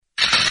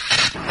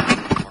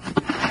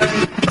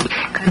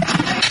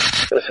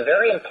It was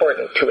very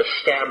important to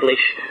establish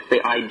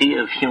the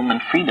idea of human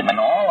freedom, and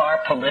all our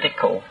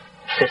political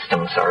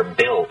systems are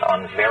built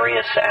on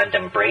various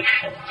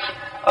adumbrations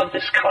of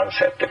this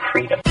concept of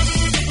freedom.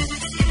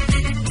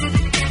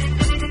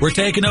 We're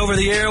taking over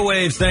the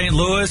airwaves, St.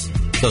 Louis,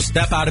 so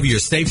step out of your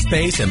safe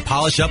space and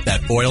polish up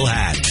that foil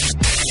hat.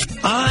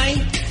 I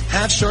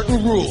have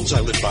certain rules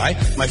I live by.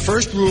 My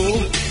first rule,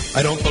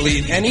 I don't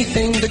believe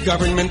anything the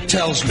government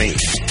tells me.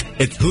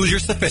 It's Who's Your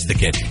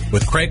Sophisticate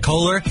with Craig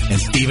Kohler and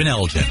Stephen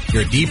Elgin.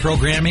 Your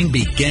deprogramming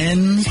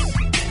begins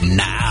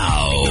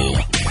now.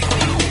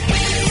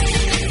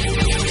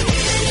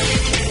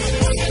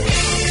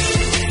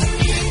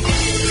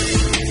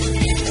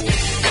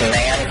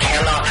 Man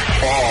cannot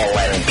fall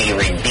and be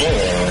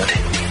redeemed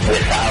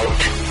without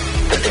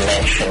the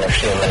dimension of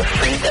human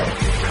freedom.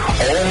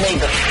 Only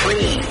the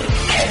free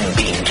can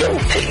be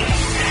guilty,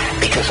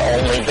 because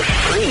only the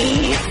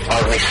free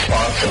are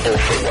responsible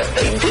for what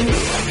they do.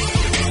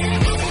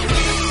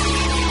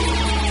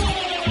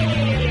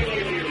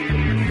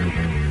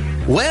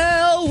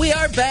 Well, we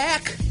are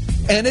back,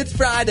 and it's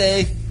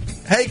Friday.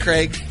 Hey,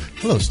 Craig.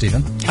 Hello,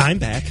 Stephen. I'm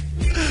back.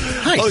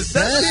 Hi,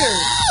 Seth's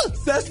here.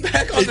 Seth's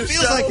back on the show. It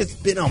feels like it's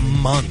been a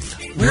month.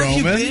 Where have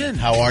you Roman, been?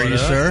 how are you,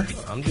 sir?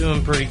 I'm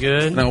doing pretty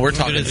good. No, we're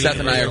talking. Seth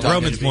and I are talking.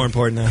 Roman's more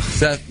important now.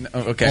 Seth,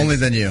 okay. Only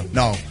than you.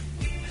 No.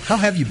 How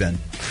have you been?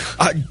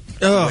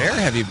 Where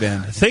have you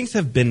been? Things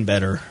have been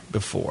better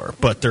before,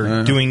 but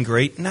they're doing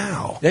great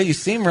now. Yeah, you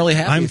seem really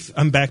happy.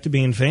 I'm back to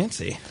being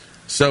fancy.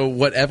 So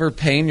whatever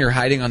pain you're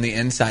hiding on the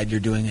inside, you're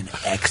doing an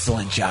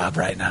excellent job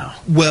right now.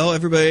 Well,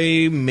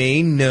 everybody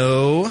may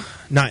know,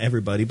 not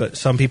everybody, but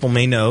some people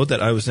may know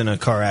that I was in a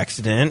car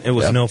accident. It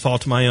was no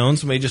fault of my own.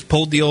 Somebody just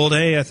pulled the old,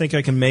 hey, I think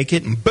I can make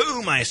it, and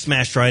boom, I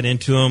smashed right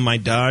into him. My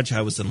Dodge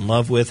I was in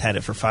love with, had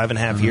it for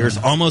 5.5 years,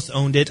 almost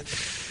owned it,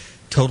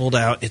 totaled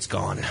out, it's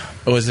gone.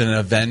 Was it an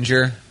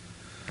Avenger?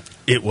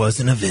 It was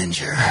an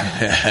Avenger.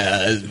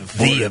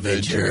 The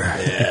Avenger. You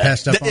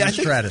passed up on the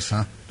Stratus,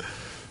 huh?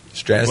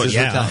 Stratus Well, is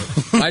yeah.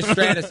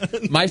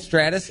 My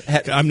Stratus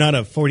had, I'm not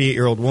a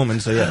 48-year-old woman,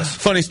 so yes.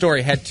 funny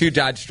story, had two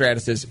Dodge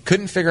Stratuses.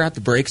 Couldn't figure out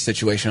the brake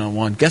situation on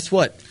one. Guess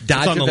what?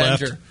 Dodge on the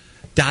Avenger. left.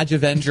 Dodge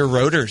Avenger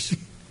rotors.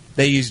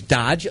 They use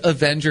Dodge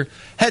Avenger.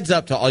 Heads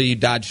up to all you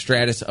Dodge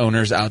Stratus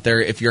owners out there.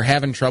 If you're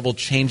having trouble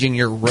changing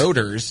your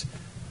rotors,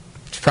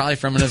 it's probably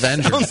from an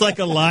Avenger. Sounds like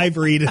a live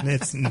read, and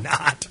it's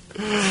not.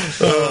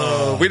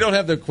 We don't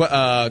have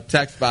the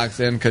text box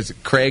in because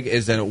Craig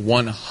is at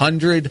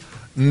 100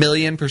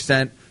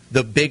 million%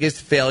 the biggest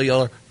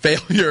failure. Never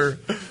mind.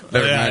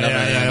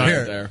 I'm not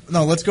Here. there.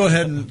 No, let's go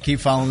ahead and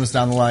keep following this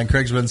down the line.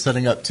 Craig's been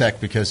setting up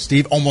tech because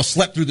Steve almost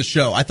slept through the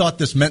show. I thought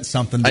this meant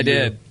something to I you.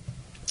 did.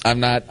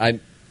 I'm not.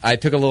 I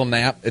took a little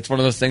nap. It's one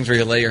of those things where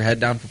you lay your head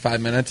down for 5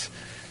 minutes,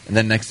 and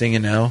then next thing you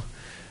know,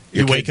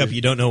 You wake up,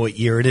 you don't know what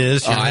year it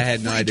is. I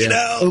had no idea.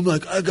 I'm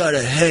like, I got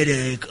a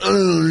headache. I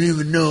don't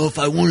even know if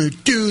I want to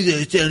do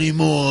this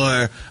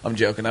anymore. I'm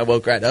joking. I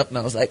woke right up and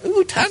I was like,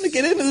 ooh, time to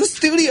get into the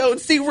studio and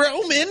see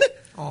Roman.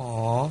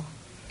 Aww.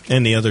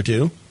 And the other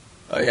two?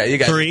 Oh, yeah, you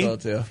guys 3. will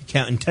too.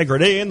 Count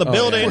integrity in the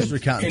building. Of course we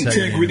count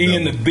Integrity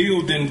in the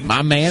building.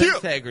 My man,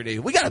 Integrity.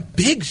 We got a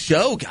big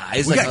show,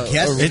 guys. We got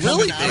guests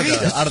really coming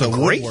big. out of the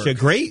Great,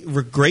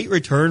 woodwork. great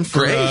return for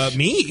Great.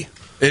 me.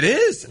 It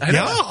is. I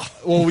know. Yeah.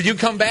 Well, you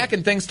come back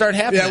and things start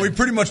happening. Yeah, we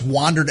pretty much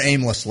wandered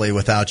aimlessly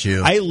without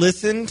you. I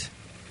listened.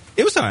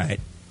 It was all right.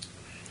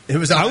 It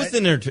was.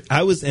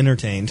 I was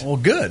entertained. Well,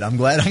 good. I'm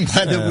glad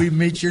that we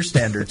meet your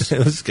standards.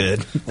 It was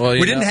good. Well, We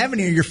didn't have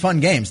any of your fun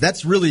games.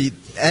 That's really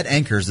that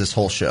anchors this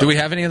whole show. Do we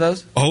have any of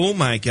those? Oh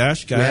my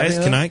gosh, have guys!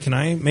 any Can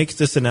I make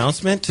this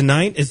announcement?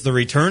 Tonight is the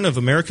return of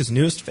America's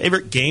newest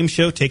favorite game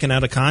show, Taken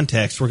Out of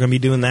Context. We're going to be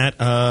doing that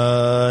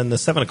in the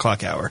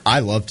 7:00 hour. I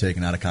love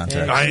taking out of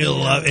context. I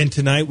love, and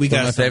tonight we One of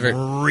got my some favorite.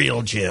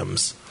 real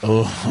gems.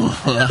 Oh,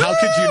 how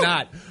could you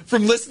not?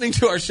 From listening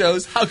to our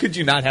shows, how could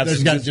you not have There's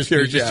some got to just just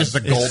pure be just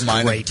a gems? gold mine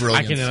of great. I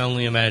brilliance. can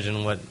only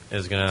imagine what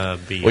is going to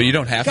be. Well, you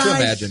don't have to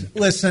Guys, imagine.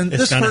 listen, It's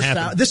this gonna first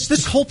happen. hour,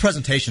 this whole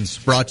presentation is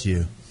brought to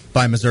you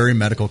by Missouri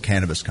Medical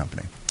Cannabis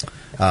Company.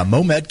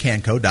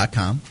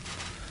 MoMedCanco.com.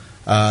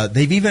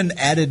 They've even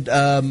added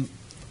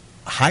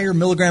higher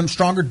milligram,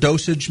 stronger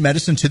dosage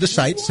medicine to the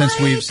site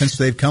since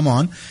they've come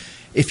on.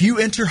 If you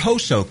enter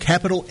HOSO,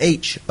 capital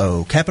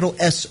H-O, capital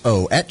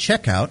S-O, at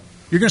checkout,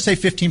 you're going to save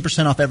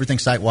 15% off everything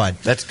site-wide.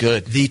 That's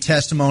good. The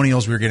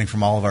testimonials we're getting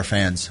from all of our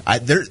fans.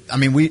 Either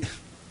we've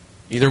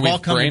we've all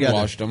come together.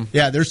 brainwashed them.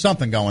 Yeah, there's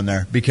something going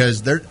there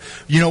because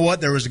you know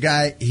what? There was a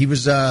guy.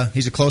 He's a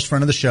close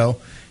friend of the show.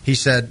 He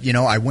said,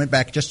 I went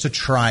back just to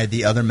try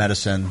the other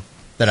medicine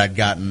that I'd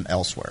gotten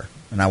elsewhere,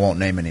 and I won't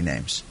name any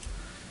names.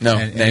 No,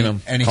 And name he-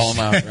 them. and he Call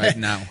them said- out right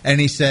now.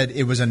 And he said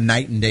it was a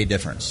night and day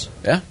difference.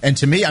 Yeah. And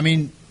to me,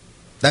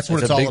 that's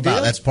what That's it's a all big about.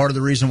 deal. That's part of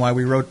the reason why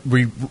we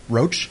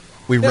roached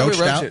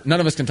out. It. None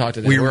of us can talk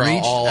today. We We're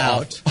reached all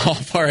out.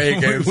 off our A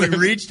games. We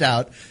reached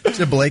out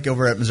to Blake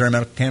over at Missouri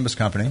Medical Cannabis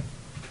Company.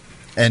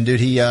 And, dude,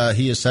 he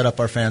has set up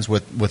our fans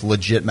with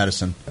legit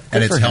medicine,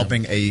 and it's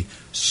helping a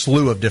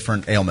slew of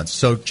different ailments.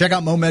 So check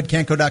out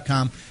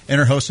MoMedCanco.com.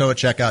 Enter HOSO at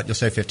checkout. You'll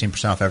save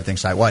 15% off everything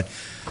site-wide.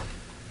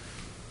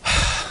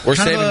 We're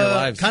saving your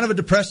lives. Kind of a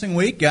depressing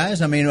week,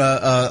 guys. I mean,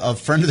 a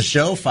friend of the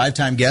show,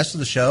 5-time guest of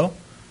the show,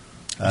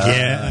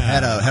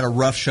 had a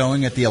rough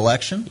showing at the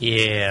election.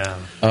 Yeah.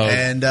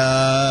 And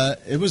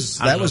it was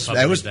painful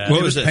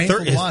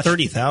to watch.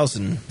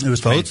 30,000. It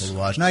was votes? painful to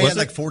watch. No, he had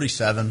like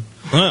 47.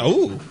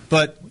 Oh,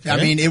 but I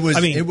mean, it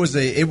was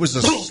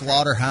a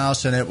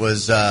slaughterhouse, and it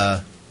was.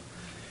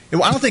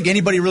 I don't think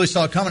anybody really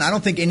saw it coming. I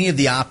don't think any of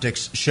the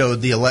optics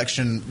showed the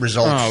election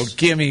results. Oh,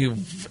 give me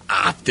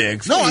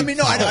optics. No, I mean,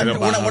 no.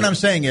 What I'm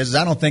saying is,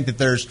 I don't think that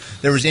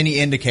there was any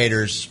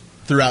indicators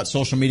throughout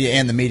social media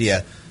and the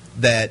media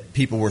that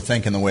people were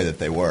thinking the way that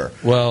they were.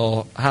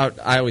 Well,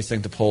 I always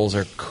think the polls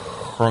are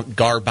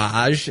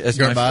garbage, as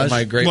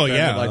my great friend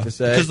would like to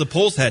say. Because the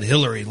polls had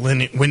Hillary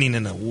winning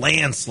in a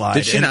landslide.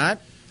 Did she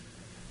not?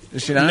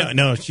 Did she not?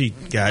 No, she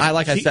got...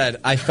 I said,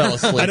 I fell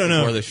asleep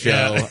before the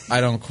show. Yeah. I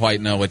don't quite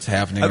know what's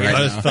happening right now.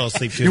 I just fell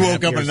asleep too. You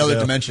woke up in another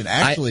dimension.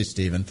 Actually,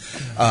 Stephen,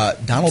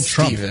 Donald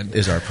Trump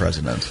is our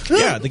president.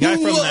 Yeah, the guy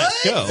from that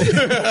show.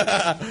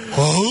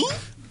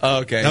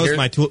 Okay. That was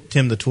my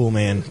Tim the Tool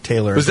Man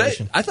Taylor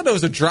impression. I thought it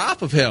was a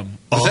drop of him.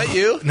 Was that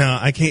you? No,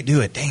 I can't do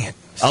it. Dang it.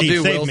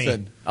 Steve,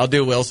 I'll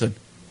do Wilson.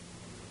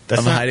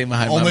 I'm hiding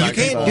behind my You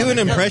can't do an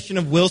impression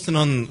of Wilson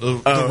on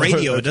the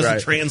radio. It doesn't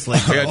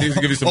translate. I got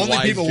to give you some Only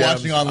wise people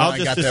gems. watching online I'll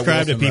just got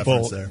describe that to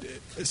people. there.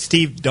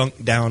 Steve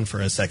dunked down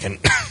for a second.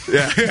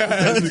 Yeah.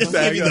 Just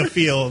give you the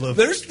feel.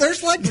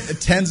 There's like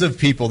tens of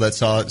people that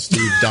saw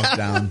Steve dunk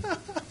down.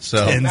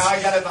 So now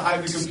I got it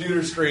behind the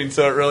computer screen,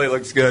 so it really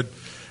looks good.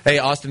 Hey,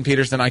 Austin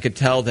Peterson, I could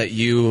tell that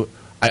you...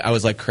 I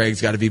was like,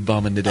 Craig's got to be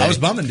bumming today. I was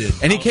bumming, dude.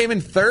 And he came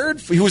in third?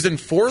 He was in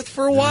fourth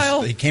for a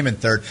while? He came in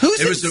third. Who's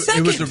in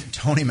second? It was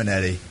Tony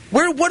Minetti.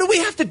 What do we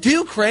have to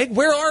do, Craig?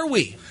 Where are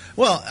we?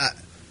 Well...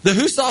 the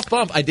Who Soft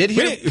Bump, I did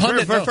hear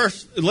Pundit...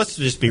 First, let's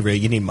just be real.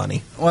 You need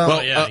money.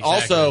 Well, yeah, exactly.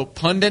 Also,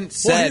 Pundit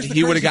said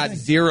he would have got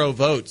 0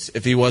 votes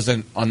if he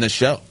wasn't on this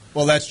show.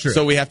 Well, that's true.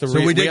 So we have to... So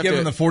we did give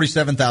him the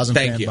 47,000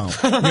 Thank fan you. bump.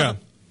 Yeah.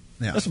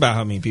 That's about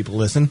how many people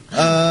listen.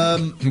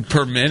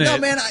 Per minute. No,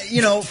 man,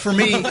 for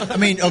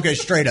me, okay,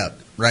 straight up,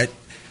 right?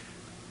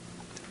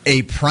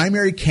 A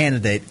primary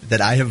candidate that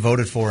I have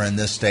voted for in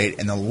this state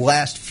in the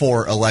last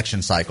 4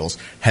 election cycles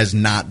has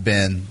not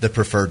been the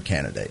preferred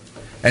candidate.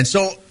 And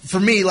so, for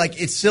me,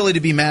 like, it's silly to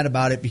be mad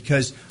about it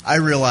because I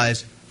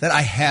realize that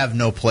I have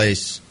no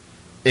place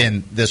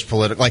in this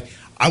political... Like,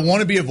 I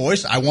want to be a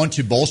voice. I want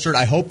to bolster it.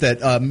 I hope that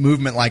a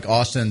movement like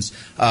Austin's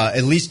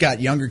at least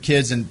got younger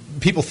kids and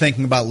people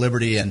thinking about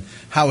liberty and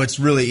how it's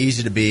really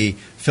easy to be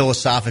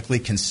philosophically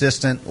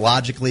consistent,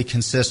 logically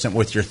consistent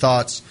with your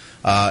thoughts,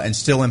 and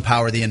still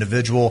empower the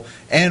individual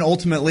and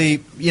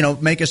ultimately,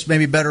 make us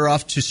maybe better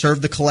off to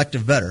serve the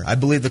collective better. I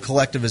believe the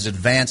collective is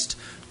advanced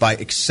by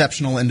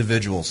exceptional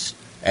individuals.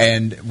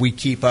 And we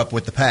keep up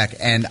with the pack.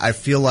 And I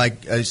feel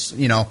like,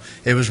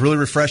 it was really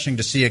refreshing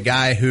to see a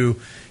guy who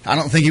I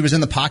don't think he was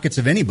in the pockets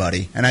of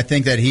anybody. And I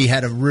think that he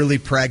had a really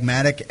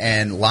pragmatic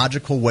and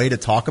logical way to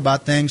talk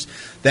about things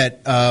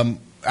that,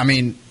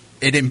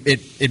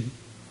 it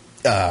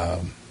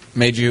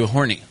made you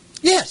horny.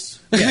 Yes.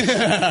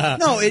 Yes.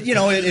 No,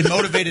 it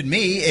motivated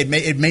me. It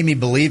made me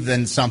believe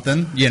in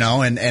something,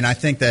 and I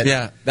think that...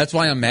 Yeah, that's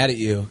why I'm mad at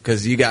you,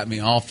 because you got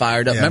me all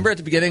fired up. Yeah. Remember at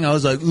the beginning, I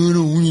was like, I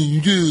don't want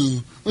you to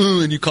do,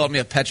 and you called me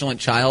a petulant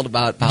child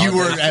about politics. You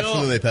were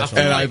absolutely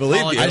petulant. And I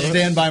believe you. I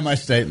stand by my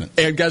statement.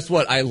 And guess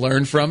what? I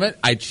learned from it.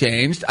 I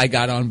changed. I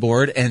got on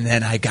board, and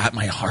then I got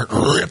my heart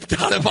ripped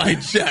out of my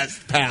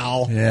chest,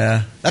 pal.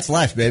 Yeah. That's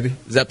life, baby.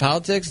 Is that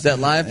politics? Is that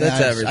life?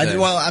 That's everything.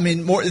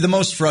 The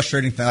most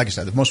frustrating thing, like I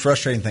said, the most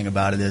frustrating thing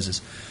about it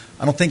is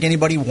I don't think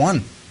anybody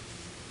won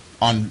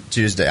on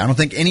Tuesday. I don't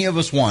think any of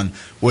us won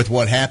with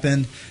what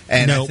happened.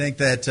 And I think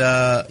that,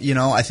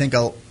 I think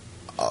a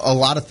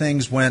lot of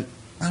things went,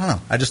 I don't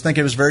know. I just think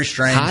it was very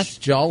strange. Hot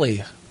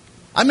jolly.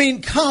 I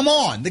mean, come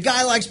on. The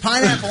guy likes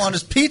pineapple on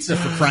his pizza,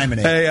 for crying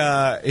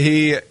out.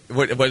 Hey,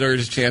 what are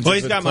his chances? Well,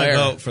 he's got Claire?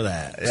 my vote for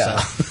that. Yeah.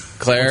 So.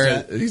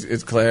 Claire,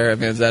 it's Claire. I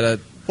mean, is that a...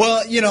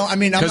 Well,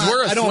 because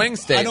we're a swing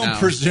state I don't now,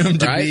 presume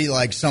to right? be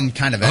like some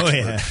kind of expert.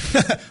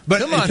 Oh, yeah.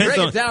 But come on, break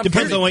it down.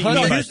 Depends on what you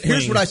mean by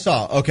here's what I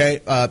saw. Okay,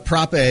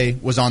 Prop A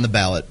was on the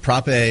ballot.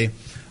 Prop A,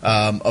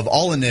 of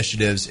all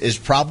initiatives, is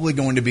probably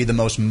going to be the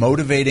most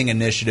motivating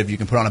initiative you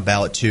can put on a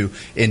ballot to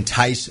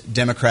entice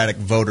Democratic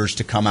voters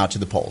to come out to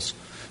the polls.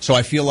 So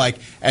I feel like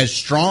as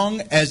strong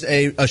as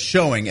a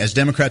showing as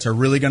Democrats are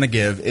really going to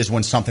give is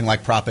when something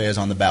like Prop A is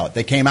on the ballot.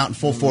 They came out in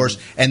full force,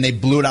 and they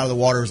blew it out of the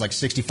water. It was like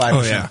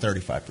 65%,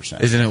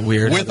 35%. Isn't it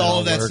weird? With all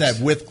of that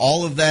said, with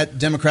all of that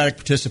Democratic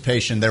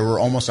participation, there were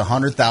almost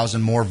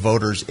 100,000 more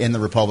voters in the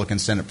Republican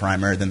Senate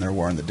primary than there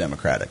were in the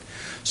Democratic.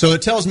 So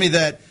it tells me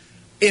that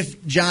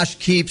if Josh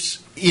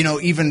keeps,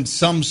 even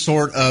some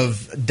sort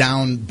of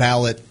down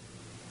ballot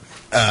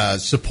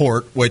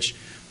support, which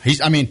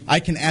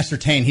I can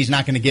ascertain he's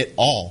not going to get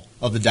all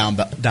of the down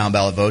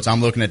ballot votes.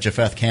 I'm looking at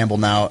Japheth Campbell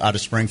now out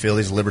of Springfield.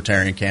 He's a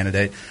Libertarian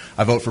candidate.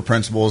 I vote for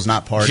principles,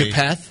 not party.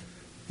 Japheth?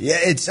 Yeah,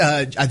 it's.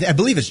 I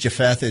believe it's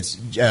Japheth. It's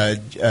Jeff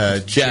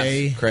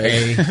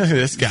Craig.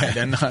 This guy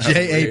didn't know.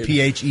 Japheth.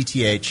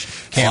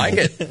 I like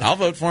it. I'll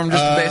vote for him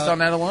just based on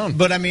that alone.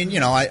 But I mean,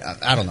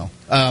 I don't know.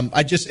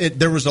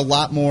 There was a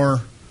lot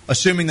more.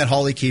 Assuming that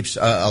Hawley keeps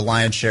a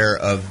lion's share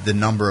of the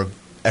number of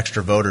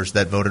extra voters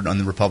that voted on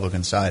the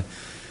Republican side,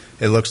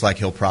 it looks like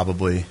he'll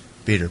probably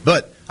beat her.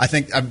 But I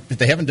think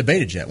they haven't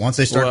debated yet. Once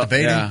they start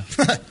debating,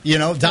 Todd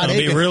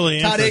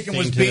Aiken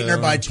was beating her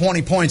by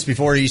 20 points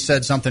before he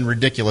said something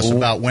ridiculous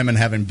about women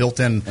having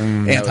built-in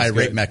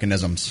anti-rape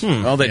mechanisms.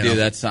 Well, they do.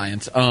 That's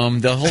science.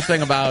 The whole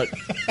thing about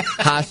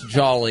Haas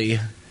Jolly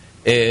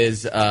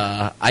is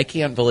I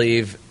can't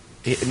believe.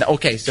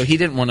 Okay, so he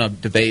didn't want to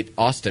debate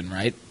Austin,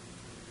 right?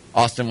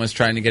 Austin was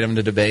trying to get him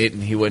to debate,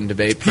 and he wouldn't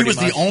debate. He was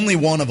the only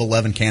one of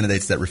 11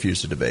 candidates that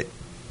refused to debate.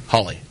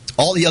 Hawley.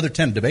 All the other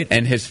 10 debated.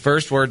 And his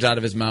first words out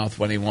of his mouth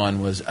when he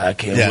won was, I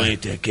can't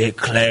wait to get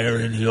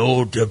Claire in the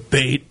old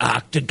debate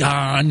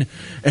octagon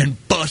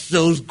and bust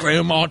those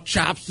grandma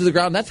chops to the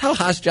ground. That's how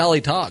Haas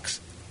Jolly talks.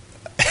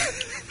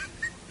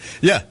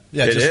 Yeah,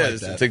 it just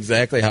is. like that. It's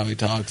exactly how he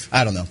talks.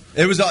 I don't know.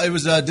 It was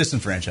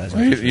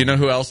disenfranchising. You know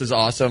who else is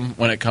awesome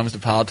when it comes to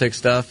politics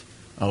stuff?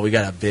 Oh, we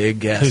got a big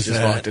guest Who's just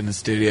that? walked in the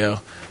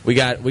studio.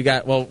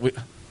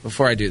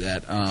 Before I do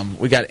that,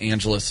 we got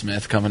Angela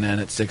Smith coming in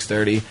at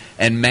 6:30,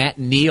 and Matt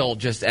Neal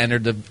just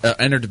entered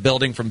the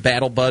building from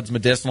Battle Buds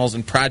Medicinals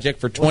and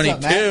Project for 22.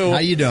 What's up, Matt? How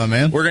you doing,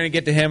 man? We're gonna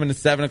get to him in the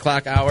 7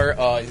 o'clock hour.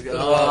 Oh, he's got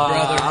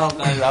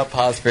brother. I'll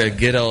pause for a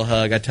good old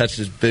hug. I touched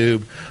his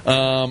boob.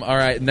 All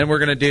right, and then we're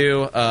gonna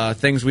do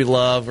things we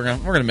love. We're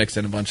gonna mix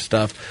in a bunch of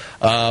stuff,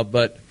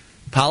 but.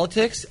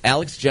 Politics,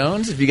 Alex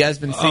Jones. Have you guys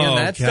been seeing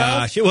that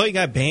stuff? Well, he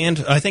got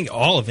banned. I think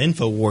all of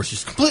InfoWars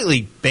is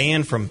completely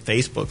banned from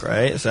Facebook,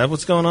 right? Is that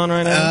what's going on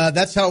right now?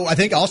 That's how, I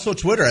think also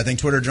Twitter. I think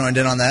Twitter joined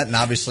in on that, and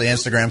obviously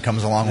Instagram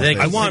comes along with it.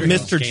 I want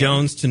Mr.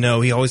 Jones to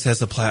know he always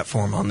has a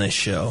platform on this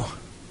show.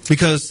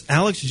 Because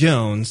Alex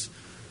Jones,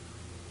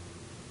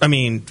 I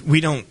mean,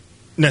 we don't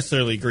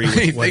necessarily agree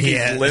with what he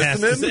has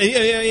to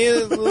say. Yeah,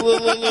 a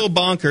little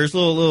bonkers, a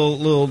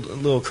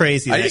little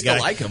crazy. I used to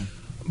like him.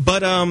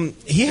 But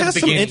he has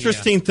some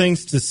interesting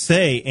things to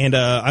say, and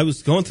I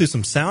was going through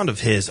some sound of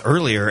his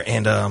earlier,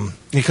 and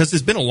because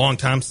it's been a long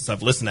time since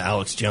I've listened to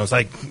Alex Jones.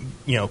 I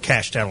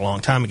cashed out a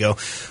long time ago.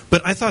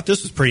 But I thought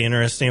this was pretty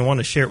interesting. I wanted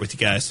to share it with you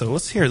guys, so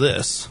let's hear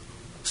this.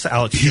 It's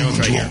Alex Jones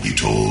right here. Humans won't be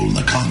told,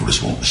 the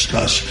Congress won't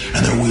discuss,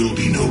 and there will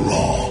be no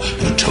law,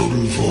 but a total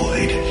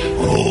void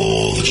on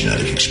all the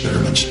genetic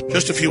experiments.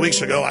 Just a few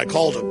weeks ago, I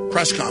called a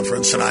press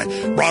conference, and I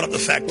brought up the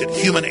fact that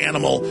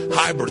human-animal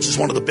hybrids is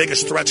one of the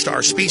biggest threats to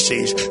our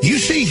species. You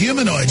see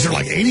humanoids, they're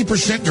like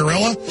 80%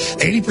 gorilla,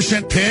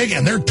 80% pig,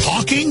 and they're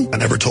talking? I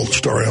never told the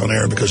story on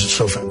air because it's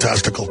so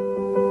fantastical.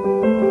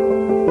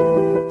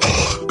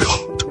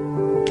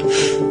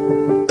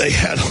 They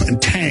had in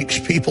tanks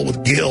people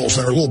with gills,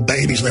 and they were little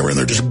babies, and they were in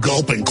there just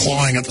gulping,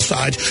 clawing at the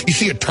sides. You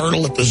see a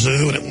turtle at the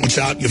zoo, and it wants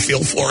out, and you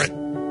feel for it.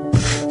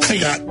 They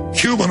got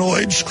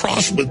humanoids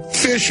crossed with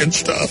fish and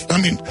stuff.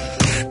 I mean,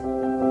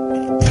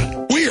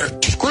 we are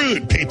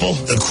screwed, people.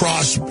 The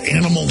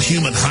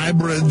cross-animal-human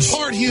hybrids.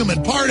 Part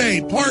human, part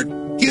ape, part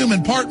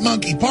human, part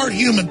monkey, part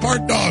human,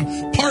 part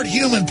dog, part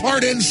human,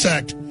 part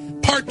insect,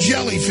 part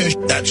jellyfish.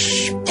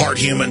 That's part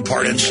human,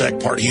 part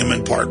insect, part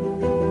human, part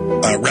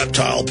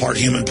reptile, part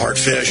human, part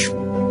fish.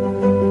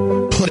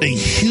 Putting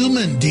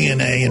human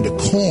DNA into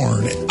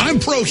corn. I'm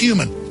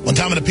pro-human. One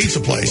time at a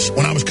pizza place,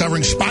 when I was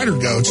covering spider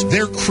goats,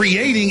 they're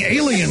creating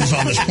aliens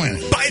on this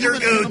planet. Spider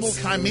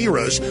goats.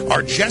 Chimeras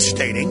are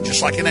gestating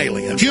just like an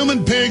alien.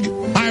 Human-pig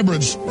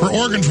hybrids for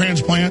organ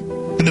transplant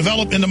to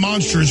develop into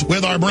monsters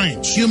with our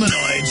brains.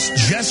 Humanoids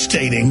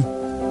gestating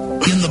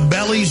in the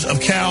bellies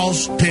of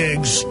cows,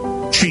 pigs,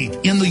 sheep,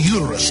 in the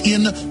uterus,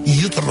 in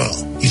utero.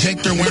 You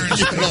think they're wearing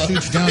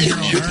spacesuits down here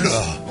on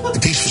Earth?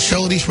 At these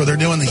facilities where they're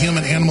doing the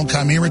human-animal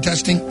chimera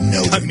testing?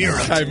 No.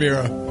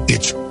 Chimera.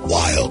 It's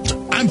wild.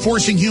 I'm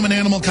forcing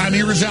human-animal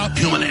chimeras out.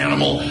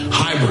 human-animal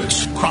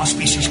hybrids,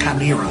 cross-species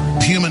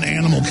chimera.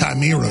 Human-animal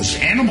chimeras.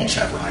 Animals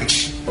have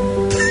rights.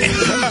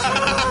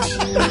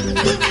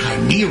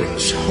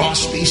 Chimeras,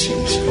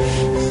 cross-species,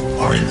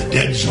 are in the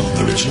dead zone.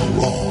 There is no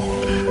law.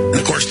 And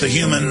of course, the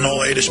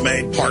humanoid is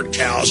made part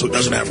cow, so it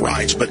doesn't have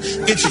rights, but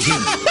it's a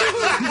human. You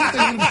think they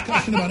had a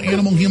discussion about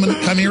animal-human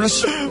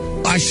chimeras?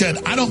 I said,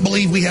 I don't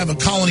believe we have a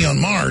colony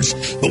on Mars,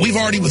 but we've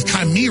already with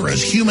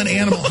chimeras,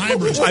 human-animal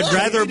hybrids. I'd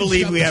rather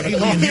believe we have a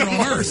colony here on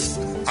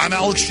Earth. I'm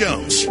Alex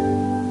Jones.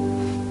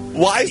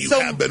 You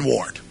have been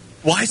warned.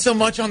 Why so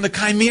much on the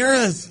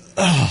chimeras?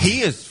 Oh.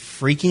 He is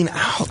freaking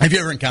out. Have you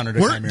ever encountered a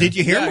chimera? Did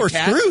you hear? Yeah, We're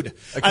screwed.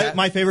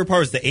 My favorite part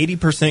was the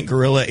 80%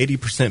 gorilla,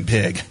 80%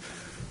 pig.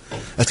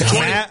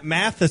 That's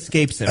math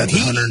escapes him. That's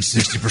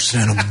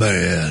 160% of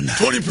man.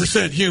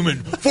 20% human,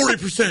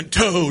 40%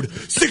 toad,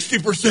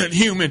 60%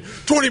 human,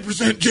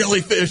 20%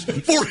 jellyfish,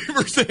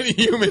 40%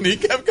 human. He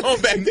kept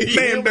going back to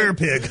man, bear,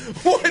 pig.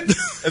 What?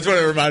 That's what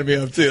it reminded me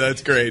of, too.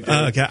 That's great.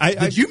 Okay.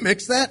 Did you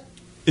mix that?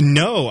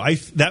 No,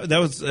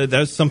 that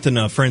was something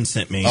a friend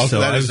sent me. Oh, so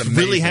that I is was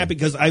really amazing. happy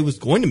because I was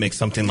going to make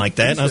something like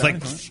that, and I was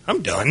like,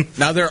 I'm done.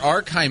 Now there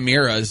are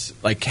chimeras,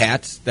 like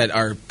cats, that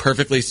are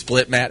perfectly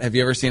split. Matt, have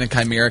you ever seen a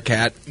chimera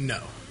cat? No.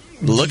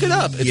 Look it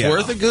up. It's Yeah.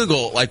 worth a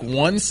Google. Like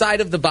one side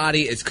of the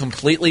body is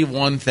completely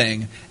one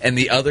thing, and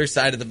the other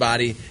side of the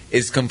body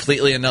is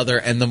completely another.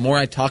 And the more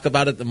I talk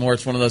about it, the more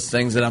it's one of those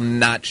things that I'm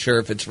not sure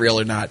if it's real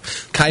or not.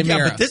 Chimera.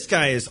 Yeah, but this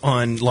guy is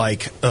on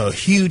like a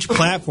huge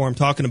platform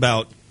talking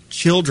about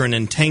children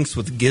in tanks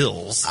with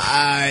gills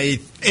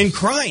and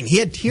crying. He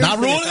had tears. Not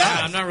in his ruling it out.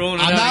 eyes. I'm not ruling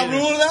it I'm out. not either.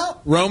 ruling it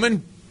out.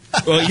 Roman,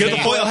 Well, you're the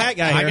foil hat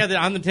guy here.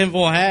 I'm the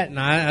tinfoil hat, and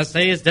I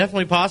say it's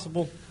definitely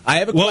possible. I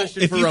have a Well,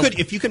 question if for you Roman. could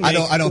I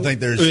make, don't think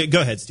there's.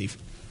 Go ahead, Steve.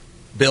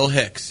 Bill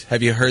Hicks.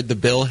 Have you heard the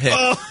Bill Hicks?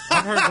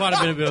 I've heard quite a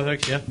bit of Bill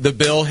Hicks, yeah. The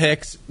Bill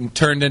Hicks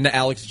turned into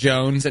Alex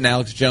Jones, and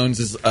Alex Jones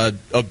is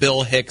a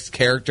Bill Hicks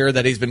character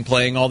that he's been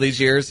playing all these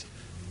years.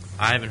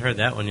 I haven't heard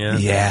that one yet.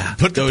 Yeah.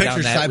 Put the Go down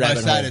pictures that side by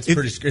rabbit side.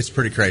 hole. It's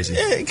pretty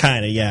crazy.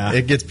 Kind of, yeah.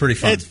 It gets pretty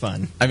fun. It's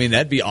fun. I mean,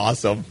 that'd be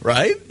awesome,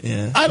 right?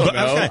 Yeah. I don't But,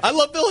 know. okay. I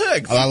love Bill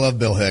Hicks. I love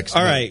Bill Hicks.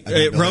 All right, I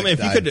think Bill Roman.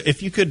 Hicks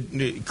If you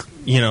could,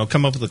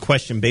 come up with a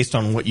question based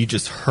on what you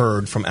just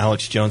heard from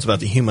Alex Jones about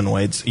the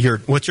humanoids.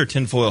 What's your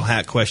tinfoil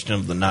hat question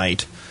of the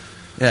night?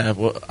 Yeah,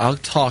 well, I'll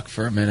talk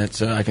for a minute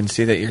so I can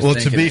see that you're Well,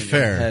 to thinking be in your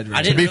fair, head right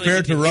I to didn't be really fair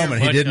get to to hear Roman,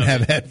 he much didn't of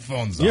have it.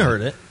 headphones on. You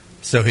heard it.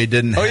 So he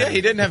didn't. Oh, have- yeah, he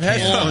didn't have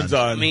headphones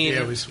on. I mean,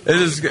 It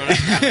is good.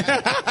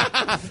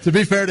 To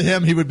be fair to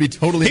him, he would be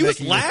totally. He was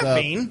making this up.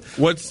 laughing.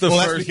 What's the Well,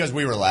 that's first? because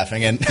we were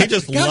laughing, and He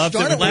just Gosh loved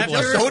darn it. it. We're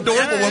Laughter. so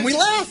adorable when we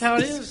laugh. That's how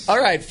it is. All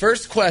right,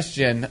 first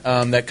question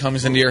that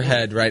comes into your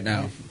head right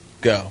now.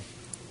 Go.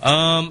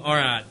 All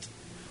right.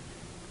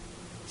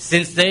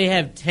 Since they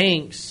have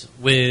tanks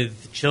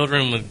with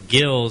children with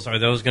gills, are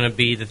those going to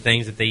be the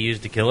things that they use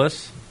to kill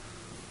us?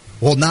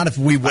 Well, not if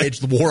we wage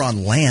the war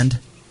on land.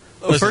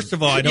 Well, first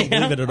of all, I don't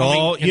Yeah. believe it at I mean,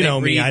 all. can You they know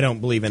me; breathe I don't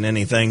believe in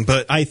anything.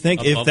 But I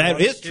think if above that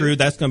water, is too? true,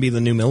 that's going to be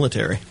the new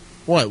military.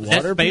 What, That's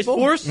water Space people?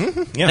 Force?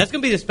 Yeah. That's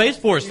going to be the Space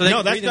Force. So they No,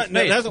 can that's breathe in not. No,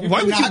 space. that's,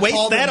 why would you not waste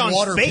call that them on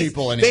water space?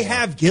 people They anymore.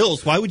 have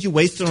gills. Why would you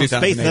waste it on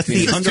space? That's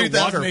the 2018.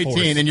 underwater 2018,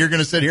 force. and you're going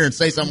to sit here and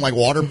say something like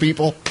water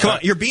people? Come on,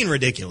 you're being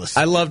ridiculous.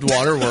 I loved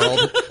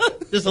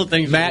Waterworld. This whole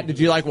thing's Matt, did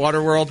you like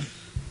Waterworld?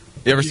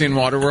 You ever seen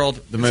Waterworld,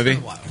 the movie?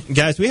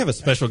 Guys, we have a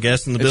special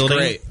guest in the It's building,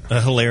 great.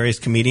 a hilarious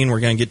comedian. We're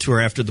going to get to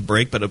her after the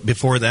break, but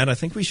before that, I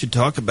think we should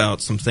talk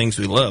about some things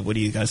we love. What do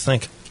you guys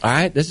think? All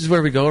right, this is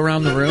where we go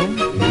around the room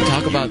and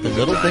talk about the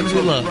little things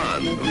we love.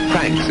 Fun,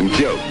 pranks and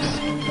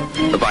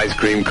jokes, of ice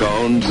cream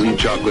cones and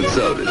chocolate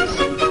sodas.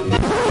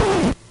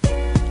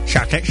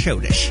 Chocolate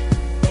sodas.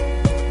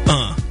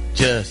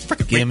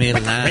 Just give me a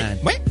line.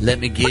 Let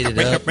me get it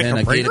up, and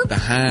I get it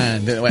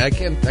behind. Wait, I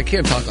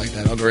can't talk like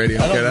that on the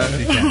radio. I don't know if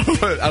you can.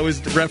 But I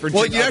was referencing.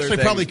 Well, you other actually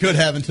things. probably could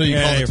have until you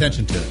Yeah, called you're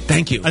attention to it.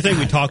 Thank you. I think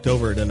we talked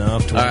over it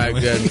enough. To All right,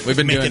 good. We've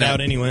been make doing it that.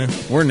 out anyway.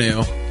 We're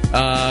new.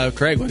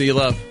 Craig, what do you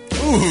love?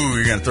 Ooh,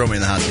 you're going to throw me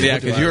in the hot seat. Yeah,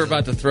 What do because I you were love?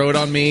 about to throw it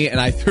on me,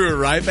 and I threw it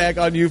right back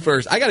on you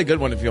first. I got a good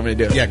one if you want me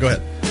to do it. Yeah, go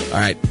ahead. All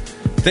right.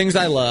 Things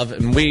I love,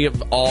 and we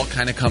have all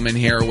kind of come in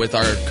here with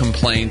our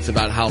complaints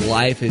about how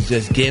life is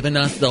just giving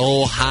us the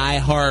old high,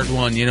 hard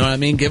one. You know what I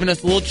mean? Giving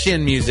us a little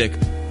chin music.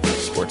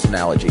 Sports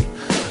analogy.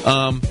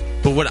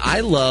 But what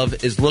I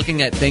love is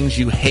looking at things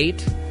you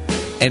hate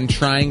and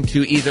trying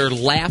to either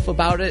laugh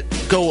about it,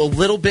 go a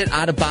little bit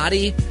out of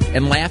body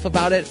and laugh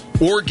about it,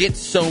 or get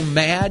so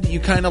mad you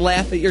kind of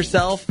laugh at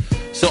yourself.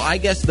 So I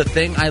guess the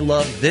thing I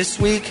love this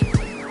week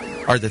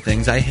are the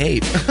things I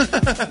hate.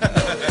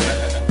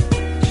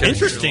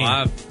 Interesting.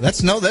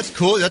 That's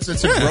cool. That's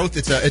a growth.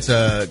 It's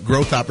a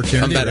growth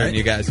opportunity. I'm better right? than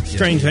you guys.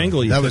 Strange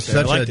angle. You That took was there.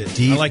 such I liked a it.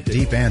 deep, I liked it.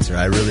 deep answer.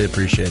 I really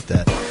appreciate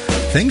that.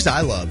 Things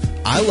I love.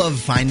 I love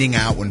finding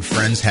out when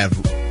friends have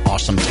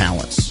awesome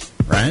talents,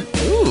 right?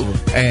 Ooh.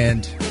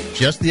 And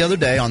just the other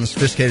day on the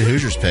Sophisticated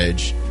Hoosiers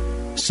page,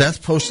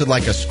 Seth posted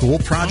like a school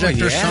project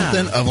or yeah.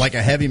 something of like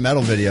a heavy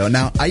metal video.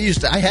 Now I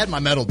had my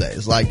metal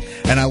days,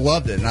 and I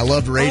loved it, and I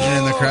loved raging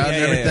in the crowd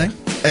and everything.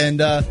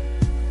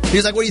 And he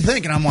was like, "What do you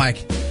think?" And I'm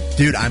like,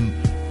 "Dude, I'm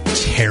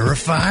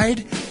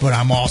terrified, but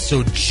I'm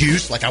also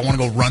juiced. Like I want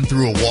to go run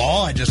through a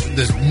wall.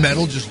 This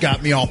metal just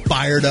got me all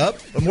fired up.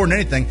 But more than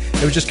anything,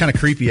 it was just kind of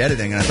creepy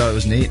editing, and I thought it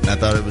was neat, and I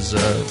thought it was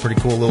a pretty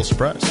cool little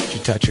surprise. Did you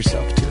touch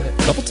yourself to it?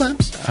 A couple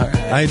times. All right.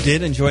 I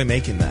did enjoy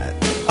making that.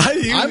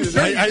 I'm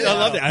sure you I did.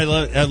 loved it. I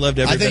loved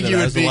every I think bit you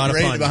of it. It would was be a lot of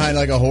great fun. behind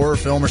like a horror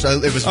film or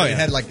something. It was. Oh, It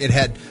yeah.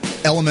 had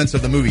elements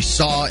of the movie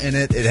Saw in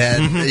it. It had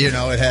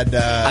it had.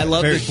 I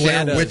love the Blair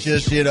shadows.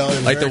 Witches. It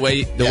was Like the very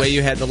way cool. way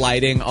you had the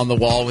lighting on the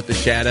wall with the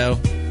shadow.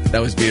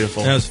 That was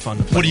beautiful. That was fun.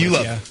 To play What do you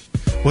with, love?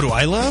 yeah. What do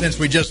I love? Since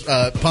we just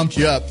pumped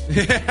you up,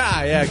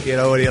 yeah,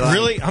 kiddo. What do you like?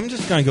 Really, I'm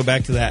just going to go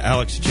back to that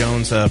Alex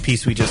Jones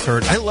piece we just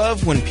heard. I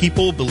love when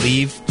people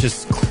believe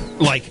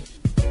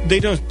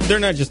they're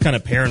not just kind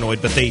of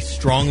paranoid, but they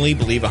strongly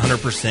believe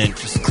 100%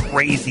 just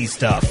crazy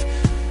stuff.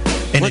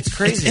 And What's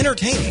crazy? It's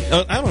entertaining.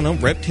 I don't know,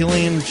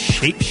 reptilian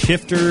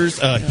shapeshifters,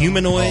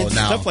 humanoids,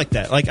 Oh, no. stuff like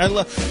that. Like I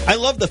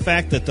love the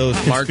fact that those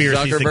Mark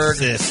conspiracies Zuckerberg.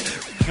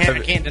 exist. I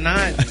can't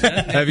deny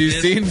it. Have you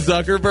seen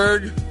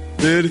Zuckerberg?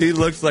 Dude, he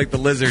looks like the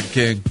Lizard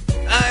King.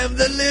 I am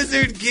the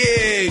Lizard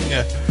King.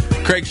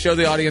 Craig, show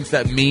the audience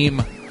that meme.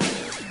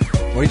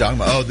 What are you talking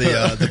about? Oh,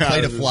 the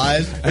plate of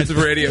flies? It's a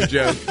radio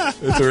joke.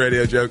 It's a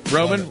radio joke.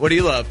 Roman, what do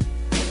you love?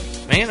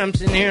 Man, I'm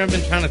sitting here. I've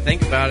been trying to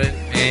think about it.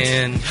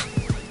 And,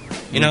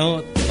 you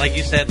know, like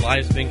you said,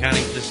 life's been kind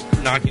of just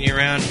knocking you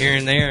around here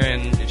and there.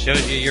 And it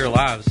shows you you're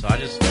alive. So I'm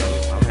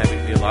happy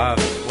to be alive.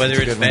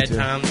 Whether it's bad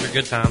times or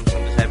good times,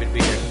 I'm just happy to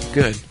be here.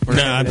 Good. I'm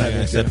not going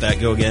to accept that.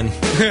 Go again.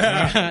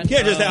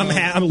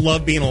 I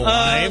love being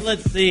alive.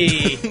 Let's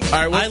see. All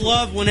right, I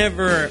love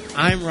whenever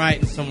I'm right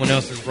and someone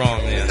else is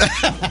wrong. Then.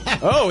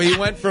 Oh, he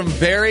went from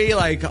very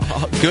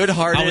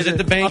good-hearted. I was at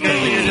the bank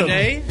earlier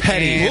today.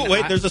 Petty. Oh,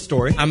 wait, there's a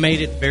story. I made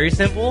it very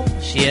simple.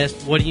 She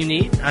asked, "What do you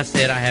need?" I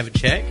said, "I have a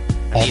check.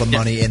 All the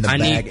money in the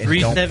bag,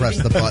 and don't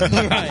press the button."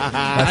 Right.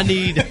 I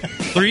need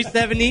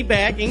 $370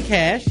 back in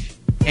cash,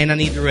 and I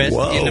need the rest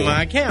into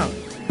my account.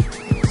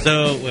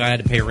 So I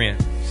had to pay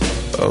rent.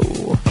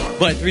 Oh.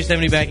 But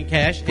 $370 back in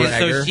cash.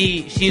 Bragger. And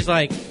so she's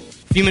like,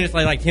 a few minutes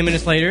later, like 10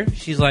 minutes later,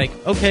 she's like,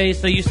 "Okay,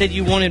 so you said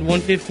you wanted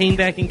 $115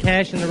 back in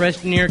cash and the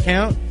rest in your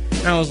account?"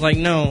 And I was like,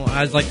 "No,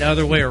 I was like the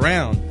other way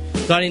around."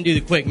 So I didn't do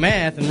the quick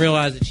math and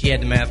realized that she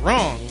had the math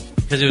wrong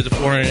because it was a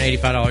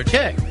 $485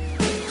 check.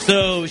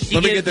 So she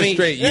Let me get gives this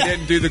straight. You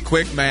didn't do the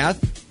quick math?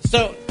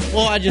 So,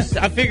 well, I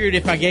figured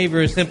if I gave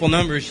her a simple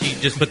number,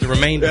 she'd just put the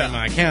remainder in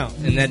my account,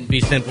 and that'd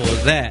be simple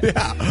as that.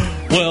 Yeah.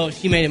 Well,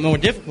 she made it more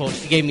difficult.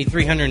 She gave me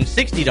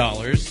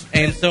 $360,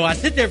 and so I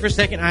sit there for a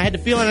second. I had the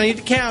feeling I need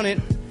to count it,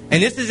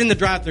 and this is in the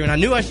drive-thru, and I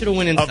knew I should have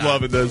went inside. I'm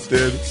loving this,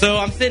 dude. So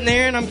I'm sitting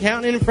there, and I'm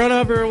counting in front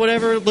of her or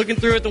whatever, looking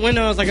through at the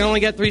window. I was like, I only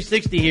got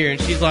 $360 here,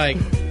 and she's like,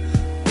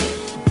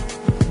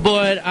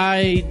 "But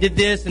I did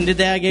this and did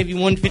that. I gave you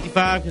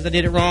 $155 because I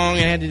did it wrong,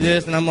 and I had to do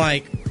this." And I'm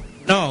like,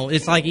 no,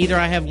 it's like either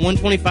I have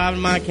 $125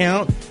 in my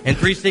account and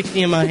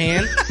 $360 in my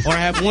hand, or I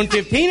have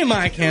 $115 in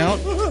my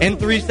account and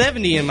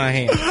 $370 in my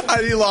hand.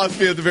 He lost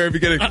me at the very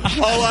beginning.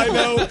 All I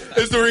know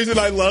is the reason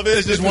I love it.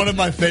 This is one of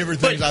my favorite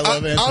things. I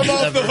love it. I'm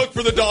off the hook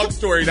for the dog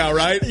story now,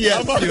 right?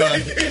 Yes, you are.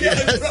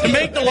 To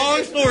make the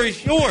long story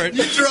short,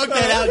 You drug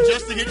that out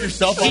just to get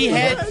yourself off she the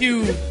had hook.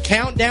 to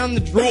count down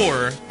the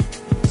drawer.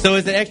 So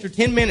it's an extra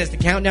 10 minutes to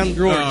count down the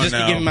drawer to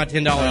give me my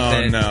 $10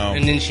 back. No.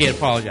 And then she had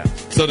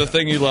apologized. So the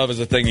thing you love is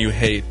the thing you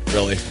hate,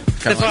 really.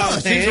 That's what I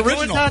was saying. It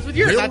coincides with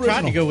yours. Real I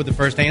tried to go with the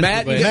first answer.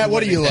 Matt,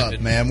 what do you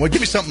love, man? Well, give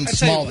me something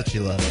small that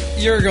you love. A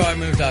year ago, I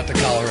moved out to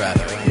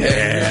Colorado. And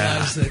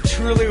realized that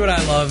truly what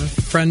I love,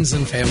 friends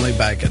and family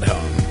back at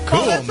home.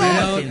 Cool,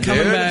 man.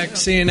 Coming back,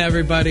 seeing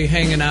everybody,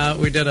 hanging out.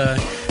 We did a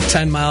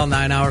 10-mile,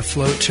 9-hour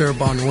float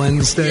trip on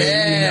Wednesday.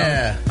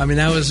 Yeah. I mean,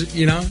 that was,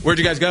 Where'd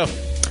you guys go?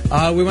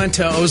 We went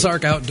to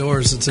Ozark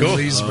Outdoors. It's in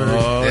Leesburg.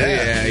 Oh,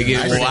 yeah. You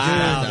get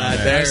wow, not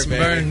there, Nice and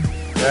baby. burn.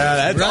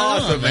 Yeah, that's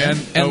awesome, man.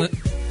 And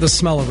the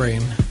smell of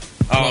rain.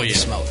 Oh, yeah.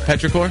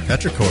 Petrichor?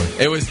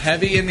 It was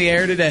heavy in the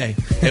air today.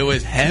 It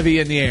was heavy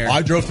in the air.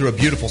 I drove through a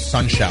beautiful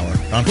sun shower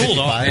on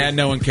 55. And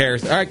no one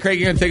cares. All right, Craig,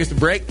 you going to take us to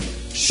break?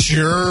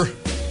 Sure.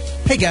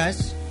 Hey,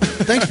 guys.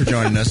 Thanks for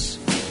joining us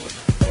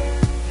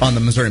on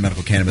the Missouri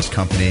Medical Cannabis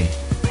Company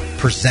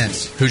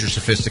presents Hoosier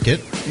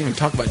Sophisticate. We didn't even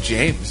talk about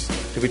James.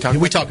 Did we talk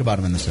We talk about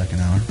him in the second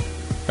hour.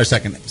 Or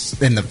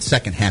in the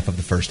second half of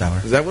the first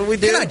hour. Is that what we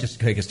did? Can I just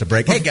take us to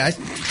break? Hey, guys.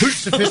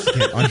 Hoosier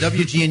Sophisticate on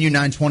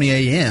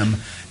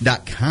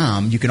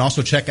WGNU920AM.com. You can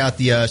also check out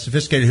the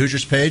Sophisticated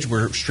Hoosiers page.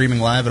 We're streaming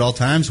live at all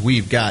times.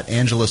 We've got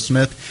Angela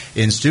Smith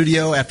in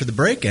studio after the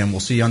break, and we'll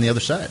see you on the other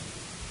side.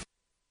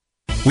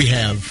 We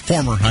have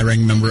former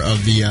high-ranking member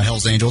of the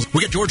Hells Angels.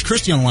 We got George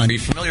Christie on the line. Are you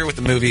familiar with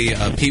the movie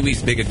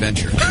Pee-wee's Big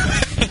Adventure?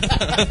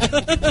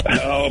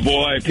 Oh,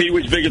 boy.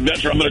 Pee-wee's Big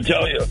Adventure, I'm going to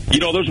tell you.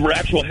 Those were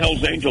actual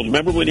Hells Angels.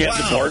 Remember when you had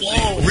the bars?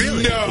 Oh,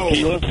 really? No.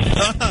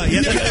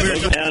 Yes.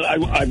 And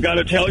I've got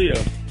to tell you.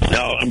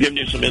 Now, I'm giving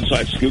you some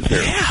inside scoop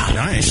here. Yeah,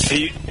 nice.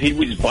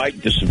 Pee-wee's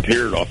bike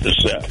disappeared off the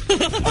set.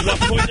 I'm not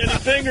pointing any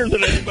fingers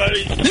at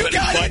anybody. You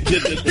got it.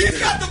 He's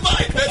got the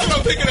bike. That's what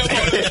I'm picking up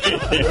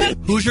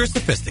on. Hoosier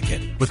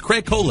Sophisticate with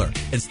Craig Kohler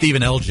and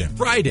Stephen Elgin.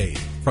 Fridays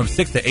from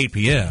 6 to 8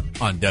 p.m.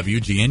 on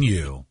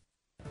WGNU.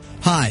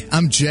 Hi,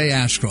 I'm Jay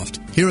Ashcroft.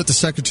 Here at the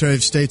Secretary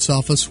of State's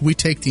office, we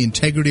take the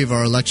integrity of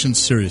our elections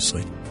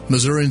seriously.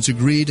 Missourians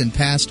agreed and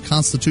passed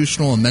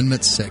Constitutional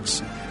Amendment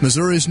 6.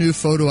 Missouri's new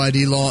photo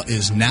ID law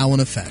is now in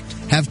effect.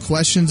 Have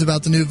questions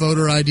about the new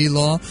voter ID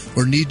law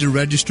or need to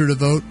register to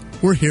vote?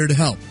 We're here to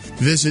help.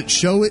 Visit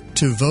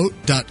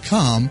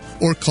showittovote.com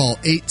or call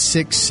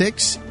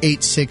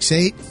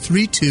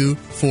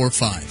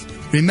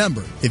 866-868-3245.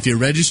 Remember, if you're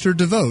registered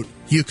to vote,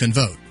 you can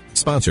vote.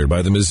 Sponsored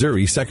by the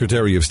Missouri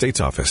Secretary of State's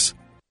office.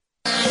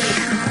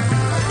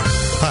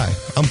 Hi,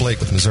 I'm Blake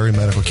with Missouri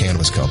Medical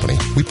Cannabis Company.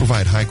 We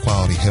provide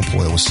high-quality hemp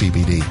oil with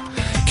CBD.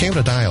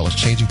 Cannabidiol is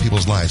changing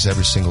people's lives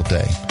every single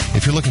day.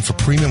 If you're looking for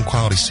premium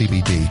quality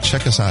CBD,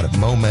 check us out at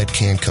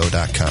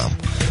momedcanco.com.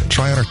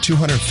 Try out our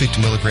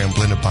 250 milligram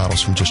blended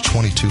bottles from just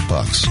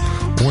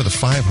 $22, or the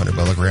 500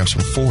 milligrams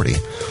from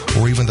 $40,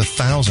 or even the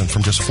 1,000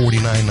 from just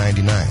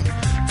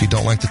 $49.99. If you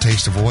don't like the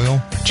taste of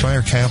oil, try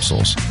our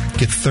capsules.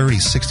 Get 30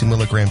 60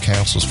 milligram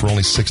capsules for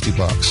only $60.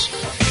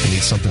 You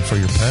need something for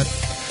your pet?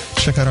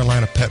 Check out our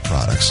line of pet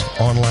products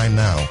online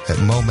now at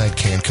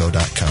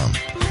momedcanco.com.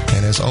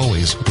 And as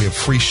always, we have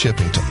free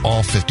shipping to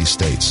all 50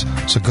 states.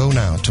 So go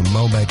now to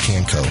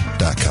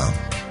momedcanco.com.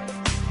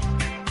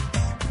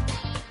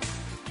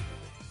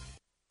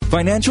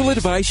 Financial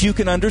advice you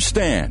can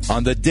understand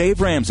on The Dave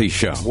Ramsey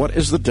Show. What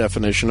is the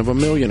definition of a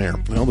millionaire?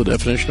 Well, the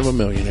definition of a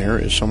millionaire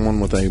is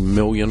someone with $1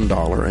 million, a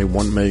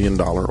 $1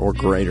 million or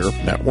greater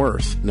net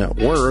worth. Net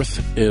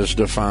worth is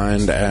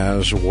defined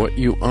as what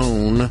you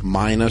own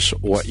minus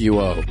what you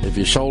owe. If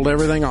you sold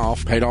everything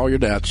off, paid all your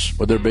debts,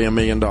 would there be $1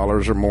 million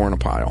or more in a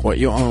pile? What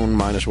you own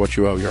minus what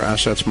you owe, your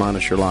assets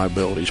minus your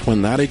liabilities.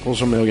 When that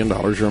equals $1 million,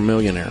 you're a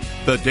millionaire.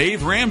 The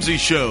Dave Ramsey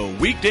Show,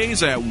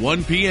 weekdays at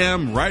 1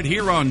 p.m. right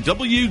here on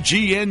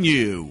WGNU. Hey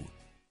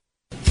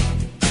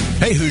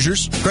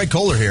Hoosiers, Greg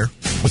Kohler here.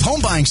 With home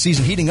buying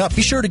season heating up,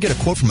 be sure to get a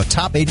quote from a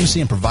top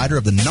agency and provider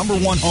of the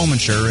 #1 home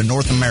insurer in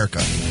North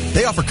America.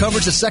 They offer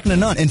coverage that's second to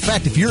none. In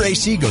fact, if your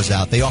AC goes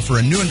out, they offer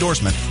a new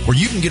endorsement where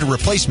you can get a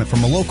replacement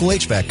from a local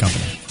HVAC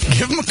company.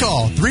 Give them a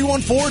call,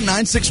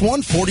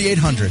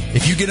 314-961-4800.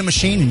 If you get a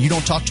machine and you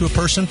don't talk to a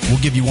person, we'll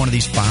give you one of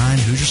these fine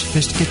Hoosier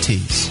Sophisticate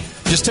tees.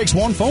 Just takes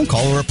one phone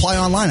call or apply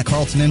online at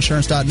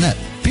carltoninsurance.net.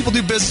 People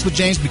do business with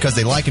James because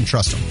they like and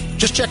trust him.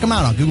 Just check him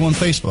out on Google and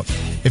Facebook.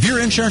 If your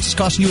insurance is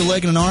costing you a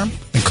leg and an arm,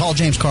 then call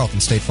James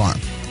Carlton State Farm.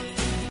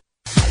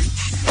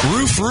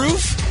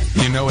 Roof?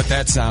 You know what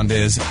that sound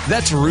is.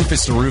 That's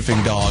Rufus the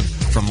Roofing Dog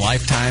from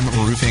Lifetime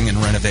Roofing and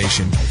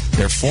Renovation.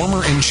 They're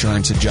former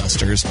insurance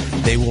adjusters.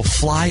 They will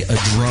fly a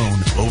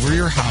drone over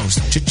your house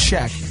to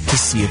check to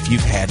see if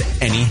you've had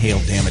any hail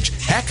damage.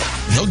 Heck,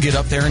 they'll get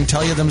up there and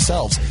tell you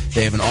themselves.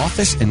 They have an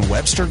office in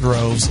Webster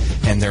Groves,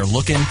 and they're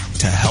looking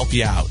to help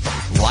you out.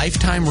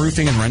 Lifetime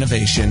Roofing and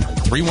Renovation,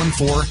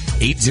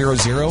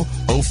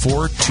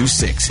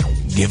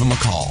 314-800-0426. Give them a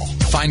call.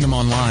 Find them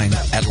online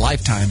at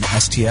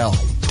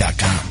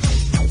lifetimestl.com.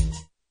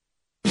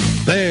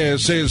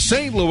 This is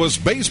St. Louis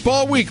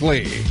Baseball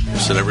Weekly.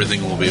 Said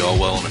everything will be all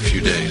well in a few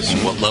days.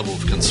 What level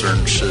of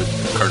concern should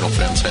Cardinal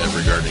fans have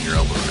regarding your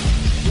elbow?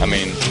 I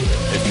mean,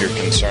 if you're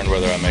concerned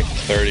whether I make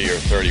 30 or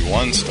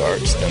 31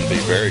 starts, then be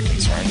very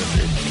concerned. If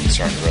you're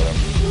concerned whether I'm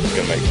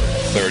going to make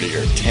 30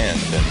 or 10,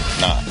 then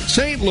not.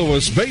 St.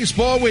 Louis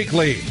Baseball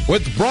Weekly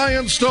with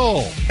Brian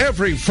Stoll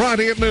every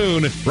Friday at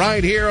noon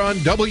right here on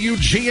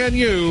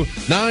WGNU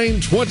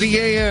 920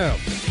 AM.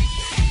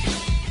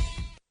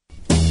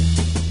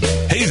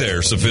 Hey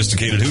there,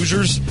 sophisticated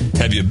Hoosiers.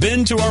 Have you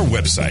been to our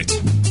website?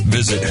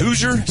 Visit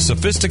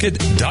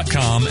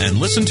HoosierSophisticate.com and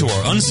listen to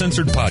our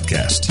uncensored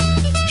podcast.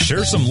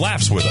 Share some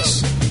laughs with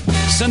us.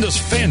 Send us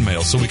fan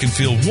mail so we can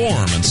feel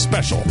warm and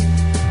special.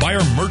 Buy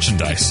our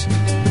merchandise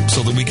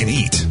so that we can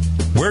eat.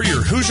 Wear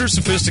your Hoosier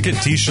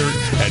Sophisticate t-shirt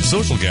at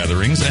social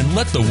gatherings and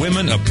let the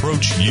women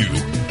approach you.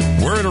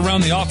 Wear it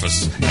around the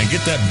office and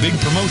get that big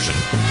promotion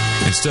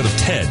instead of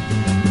Ted.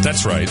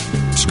 That's right.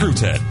 Screw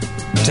Ted.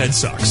 Ted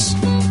sucks.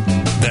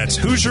 That's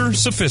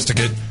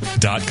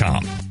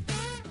HoosierSophisticate.com.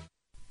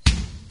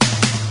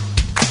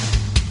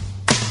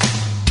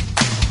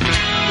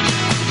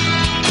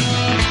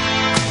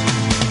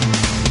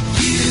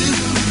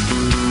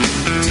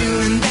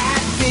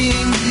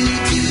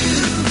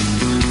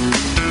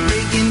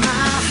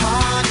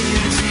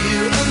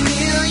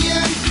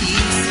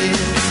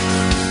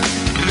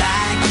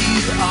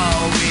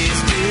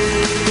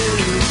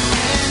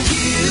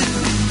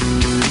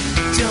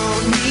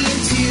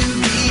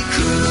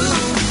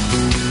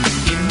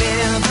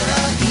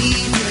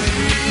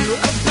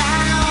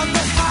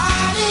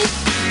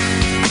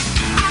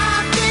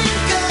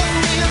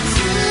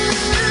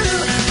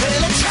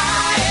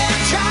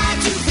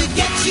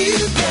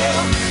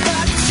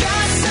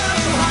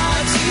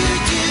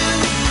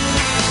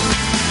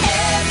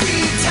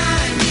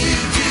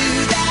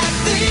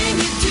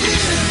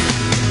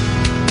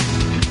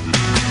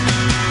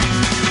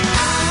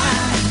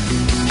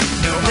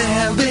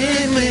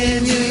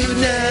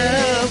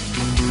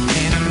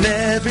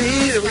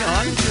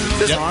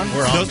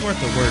 Those weren't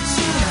the words.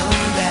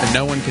 And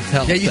no one could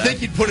tell. Yeah, you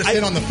think you'd put us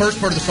in on the first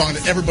part of the song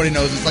that everybody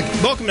knows. It's like,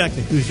 welcome back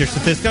to Who's Your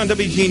Sophisticate on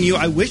WGNU.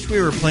 I wish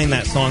we were playing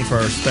that song for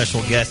our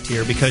special guest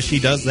here because she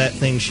does that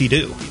thing she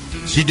do.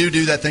 She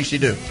do that thing she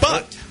do.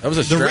 But that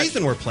was the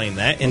reason we're playing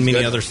that and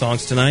many other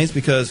songs tonight is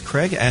because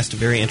Craig asked a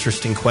very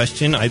interesting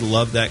question. I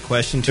love that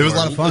question. It was a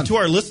lot of fun. To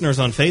our listeners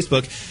on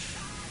Facebook,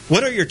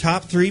 what are your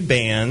top 3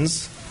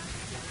 bands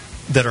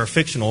that are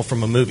fictional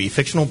from a movie?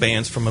 Fictional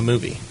bands from a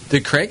movie.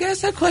 Did Craig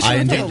ask that question?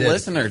 I thought a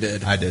listener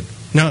did. I did.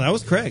 No, that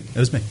was Craig. It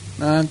was me.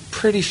 I'm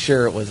pretty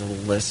sure it was a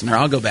listener.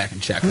 I'll go back and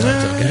check.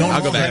 Okay.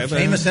 I'll go back.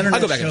 Famous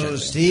internet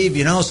shows, Steve.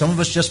 You know, some of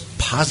us just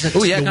posit.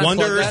 The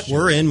Wonders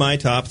were in my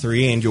top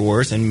 3 and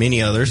yours and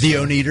many others. The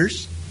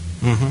Oneaters.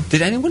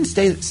 Did anyone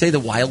say the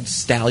Wild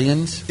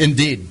Stallions?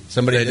 Indeed.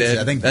 Somebody did.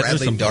 I think That's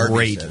Bradley some Darby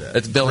great. said that.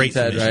 That's Bill and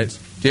Ted, right?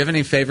 Do you have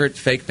any favorite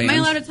fake bands? Am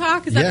I allowed to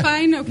talk? Is that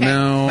fine? Okay.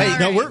 No. Hey, All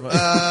no, right. we're, You're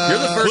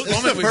the first this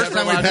is woman the first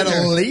time we've had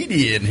a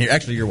lady in here.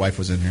 Actually, your wife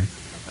was in here.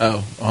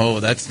 Oh,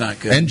 that's not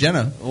good. And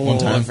Jenna, one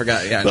time. I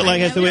forgot. Yeah, But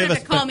like I said, You we don't have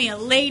have to call me a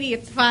lady.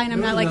 It's fine.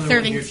 I'm not like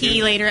serving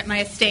tea later at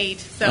my estate.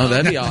 So. Oh,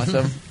 that'd be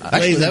awesome. Ladies that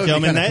and would be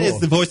gentlemen, kinda that is cool.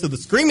 the voice of the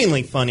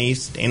screamingly funny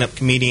stand-up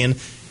comedian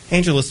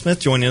Angela Smith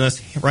joining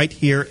us right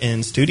here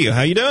in studio.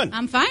 How you doing?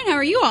 I'm fine. How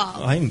are you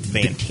all? I'm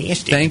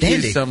fantastic. Thank you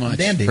Dandy. so much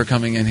Dandy. for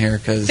coming in here.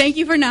 Because Thank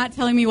you for not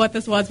telling me what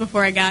this was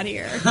before I got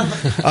here.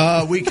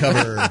 We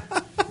cover.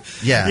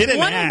 Yeah. You didn't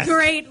What ask. a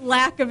great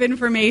lack of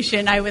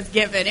information I was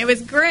given. It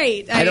was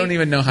great. I don't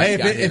even know how Hey, you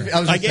got here. was I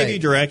gonna gave say, you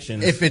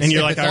directions, If it's, and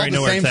you're if like, it's I all already the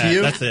know where same it's to at.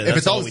 you, That's it. if That's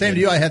it's all all the we same did.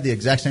 to you, I have the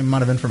exact same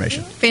amount of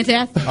information.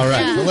 Fantastic. All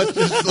right. Yeah. So let's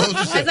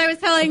just As I was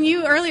telling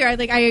you earlier,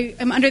 I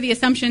am under the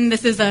assumption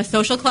this is a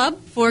social club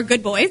for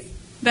good boys.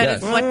 That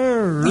is Yes. what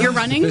you're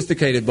running.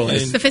 Sophisticated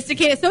boys.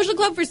 Sophisticated social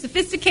club for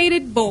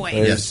sophisticated boys.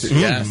 Yes.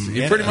 Yes,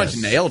 you pretty much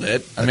Yes. nailed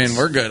it. I mean,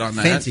 we're good on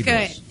that. Fancy Good.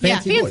 boys. Yeah,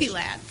 fancy boys.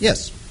 lads.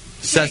 Yes.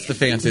 Seth's the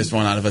fanciest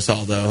one out of us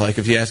all, though. Like,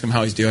 if you ask him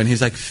how he's doing,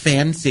 he's like,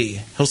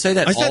 fancy. He'll say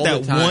that I said all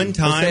that the time. one He'll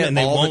time, say it and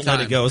they all won't the let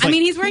it time. go. It's I like,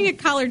 mean, he's wearing a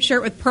collared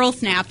shirt with pearl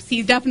snaps.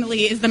 He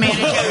definitely is the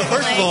manager.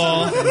 first of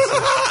all,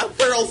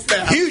 Pearl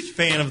snap. huge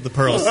fan of the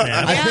pearl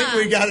snap. I think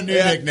we got a new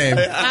nickname.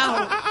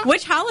 Wow.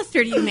 Which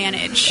Hollister do you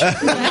manage?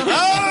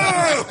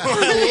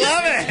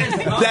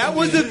 That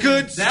was a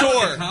good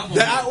store.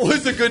 That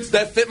was a good.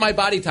 That fit my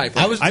body type.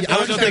 I was I just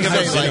don't think gonna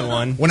I've ever say, seen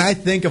one. When I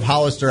think of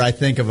Hollister, I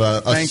think of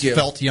a Thank you.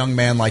 svelte young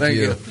man like Thank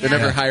you. you. They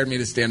never hired me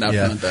to stand out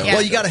Yeah. front, though.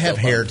 Well, you got to have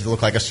hair to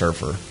look like a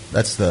surfer.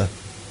 That's the.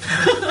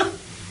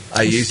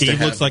 I used to Steve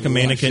have looks like a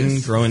mannequin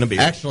luscious- growing a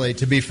beard. Actually,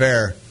 to be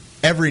fair,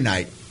 every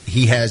night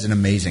he has an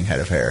amazing head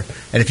of hair.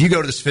 And if you go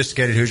to the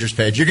Sophisticated Hoosiers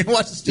page, you're going to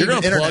watch the Steven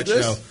You're gonna Internet plug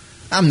this? show.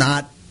 I'm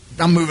not.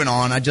 I'm moving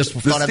on. I just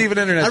thought Steven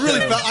Internet I really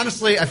show. felt,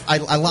 honestly,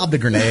 I lobbed a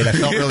grenade. I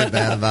felt really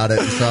bad about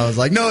it. So I was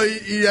like, no,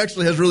 he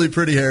actually has really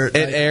pretty hair. At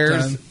It night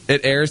airs. time.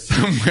 It airs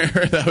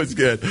somewhere. That was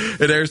good.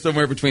 It airs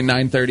somewhere between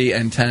 9:30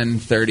 and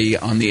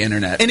 10:30 on the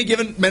internet. Any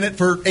given minute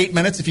for 8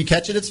 minutes. If you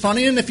catch it, it's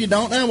funny. And if you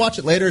don't, watch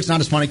it later. It's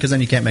not as funny because then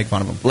you can't make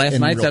fun of them. Last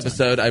in night's real time.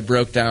 episode, I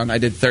broke down. I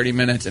did 30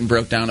 minutes and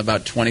broke down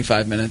about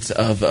 25 minutes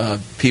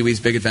of Pee-wee's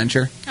Big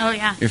Adventure. Oh,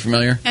 yeah. You're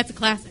familiar? That's a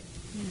classic.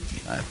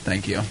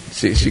 Thank you.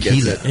 She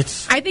gets it.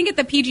 It's I think at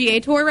the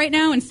PGA Tour right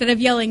now, instead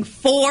of yelling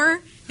 4,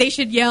 they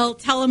should yell,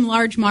 tell him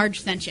Large Marge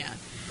sent you.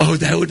 Oh,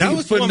 that would that be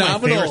was one of my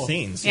phenomenal. favorite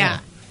scenes. Yeah.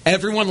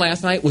 Everyone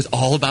last night was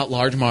all about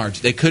Large Marge.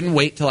 They couldn't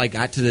wait till I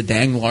got to the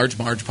dang Large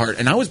Marge part,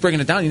 and I was bringing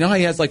it down. You know how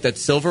he has like that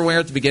silverware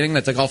at the beginning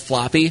that's like all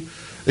floppy?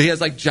 He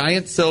has like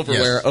giant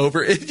silverware Yes.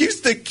 over. It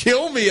used to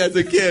kill me as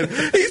a kid.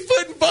 He's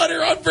putting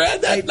butter on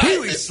bread. That knife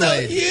Pee-wee is so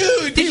Slade.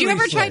 huge. Did you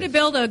ever try to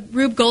build a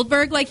Rube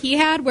Goldberg like he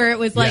had, where it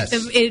was like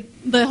Yes.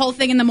 the whole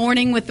thing in the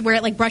morning with where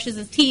it like brushes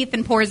his teeth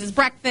and pours his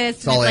breakfast?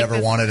 That's all and I it's ever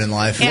like this- wanted in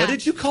life. Yeah. What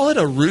did you call it?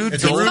 A rude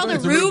It's a Goldberg? called a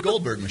it's a Rube Rube?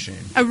 Goldberg machine.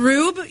 A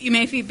Rube? You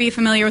may be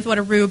familiar with what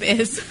a Rube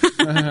is.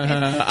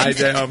 I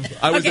am.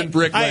 I was Okay. in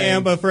Brick I Lane.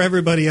 am, but for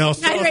everybody else,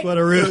 tell us what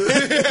a root.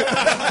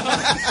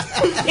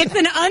 It's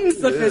an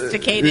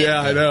unsophisticated.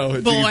 Yeah, I know.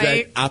 It's the boy.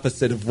 exact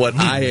opposite of what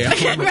I am.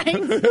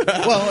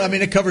 Well, I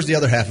mean, it covers the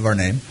other half of our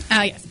name.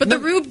 Oh, yes. But the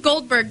Rube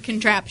Goldberg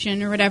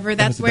contraption or whatever,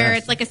 that's was the where best.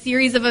 it's like a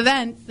series of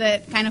events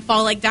that kind of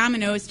fall like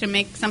dominoes to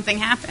make something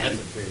happen.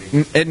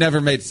 It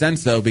never made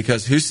sense, though,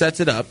 because who sets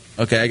it up?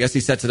 Okay, I guess he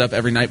sets it up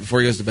every night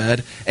before he goes to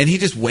bed, and he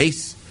just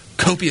wastes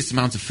copious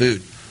amounts of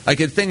food. Like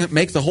a thing that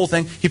makes the whole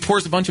thing, he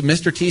pours a bunch of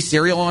Mr. T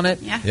cereal on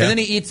it, Yeah. and then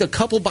he eats a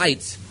couple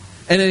bites,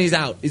 and then he's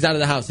out. He's out of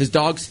the house. His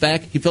dog,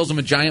 Speck, he fills him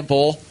a giant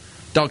bowl.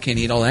 Dog can't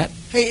eat all that.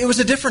 Hey, it was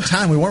a different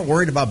time. We weren't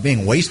worried about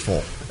being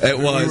wasteful. It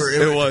was. We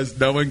were- It was.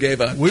 No one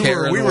gave a We care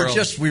were. in We the were world.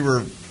 just. We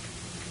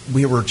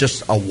were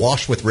just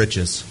awash with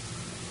riches.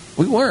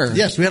 We were.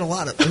 Yes, we had a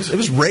lot of. It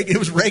was Reagan. It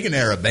was Reagan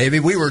era, baby.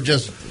 We were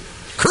just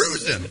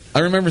cruising, I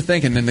remember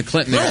thinking in the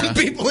Clinton throwing era.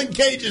 people in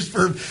cages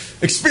for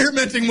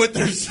experimenting with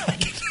their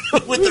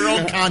with their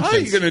own conscience. How are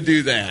you going to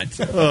do that?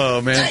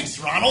 Oh, man. Thanks,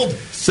 Ronald.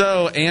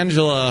 So,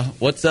 Angela,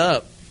 what's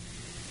up?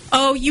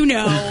 Oh, you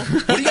know.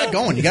 What do you got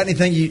going? You got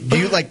anything? Do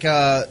you like?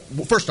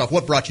 First off,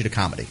 what brought you to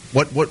comedy?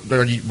 What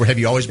have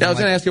you always been? Yeah, I was like,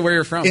 going to ask you where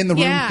you're from. in the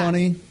room Yeah.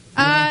 funny.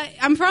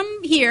 I'm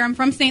from here. I'm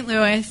from St.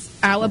 Louis.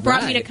 What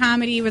brought me to right.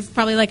 comedy was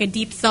probably like a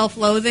deep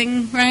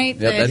self-loathing, right? Yep,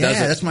 that Yeah,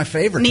 does it. that's my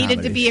favorite. needed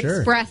comedy, to be sure.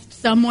 expressed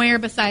somewhere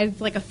besides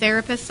like a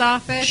therapist's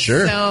office.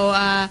 Sure. So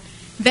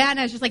that and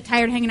I was just like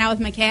tired hanging out with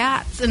my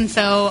cats, and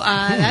so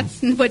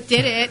that's what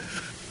did it.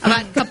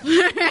 About a couple.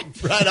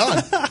 Right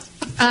on.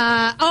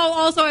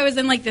 Also I was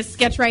in like this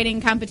sketch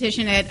writing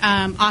competition at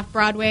Off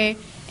Broadway,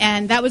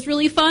 and that was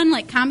really fun,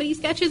 like comedy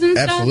sketches and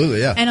stuff.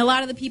 Absolutely, yeah. And a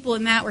lot of the people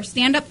in that were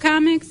stand-up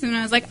comics, and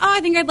I was like, oh, I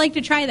think I'd like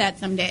to try that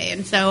someday.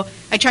 And so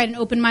I tried an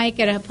open mic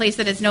at a place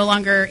that is no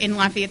longer in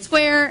Lafayette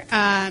Square,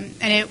 and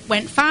it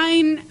went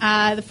fine.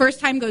 The first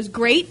time goes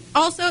great.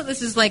 Also,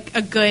 this is like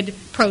a good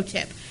pro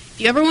tip. If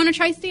you ever want to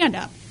try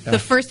stand-up, the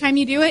first time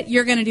you do it,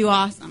 you're going to do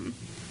awesome.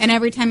 And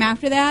every time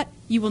after that,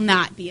 you will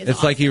not be as It's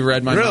awesome. like you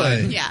read my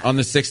mind. Yeah. On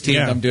the 16th,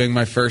 Yeah. I'm doing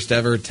my first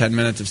ever 10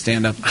 minutes of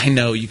stand-up. I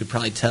know you could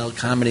probably tell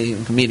comedy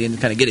and comedians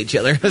kind of get each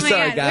other. Oh my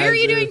Sorry, God. guys. Where are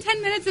you doing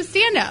 10 minutes of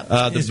stand-up?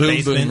 The His Boom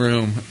basement. Boom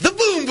Room. The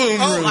Boom Boom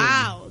Oh, Room.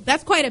 wow.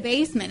 That's quite a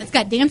basement. It's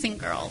got dancing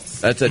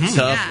girls. That's a tough.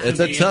 Yeah. It's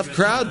a tough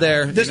crowd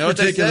there. This you know what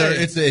they particular,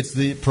 say? it's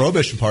the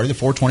Prohibition Party, the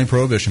 420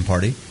 Prohibition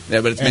Party.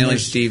 Yeah, but it's And mainly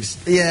there's- Steve's.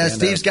 Yeah, stand-up.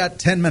 Steve's got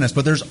 10 minutes,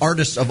 but there's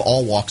artists of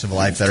all walks of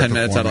life that are 10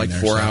 minutes out of performing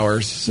like there, 4 so.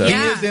 hours. So. He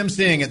Yeah. is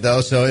emceeing it,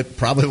 though, so it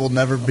probably will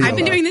never be I've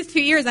been allowed. doing this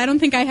 2 years. I don't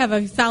think I have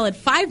a solid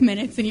 5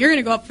 minutes, and you're going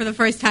to go up for the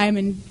first time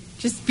and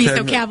just be 10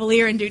 so minutes.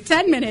 cavalier and do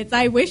 10 minutes.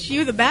 I wish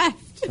you the best.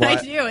 Why, I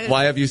do.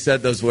 why have you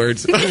said those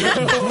words?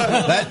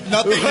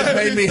 Nothing has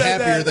made me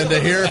happier than to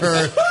hear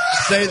her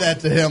say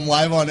that to him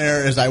live on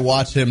air as I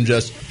watch him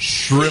just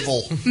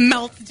shrivel.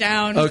 Melt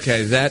down.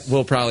 Okay, that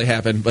will probably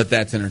happen, but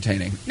that's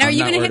entertaining. Now, are I'm you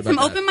not going to worried hit some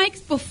about that. open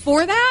mics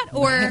before that,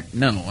 or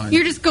No.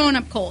 you're just going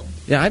up cold?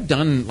 Yeah, I've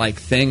done like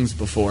things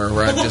before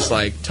where I've just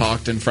like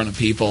talked in front of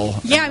people.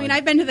 Yeah, I mean,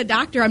 I've been to the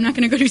doctor. I'm not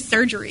going to go do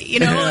surgery. You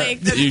know,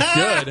 like You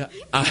should.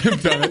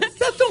 I've done it.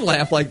 Seth, don't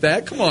laugh like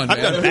that. Come on, man.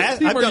 I've done, What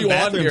team I've are done you on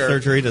bathroom here?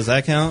 surgery. Does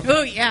that count?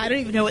 Oh yeah, I don't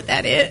even know what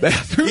that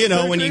is. You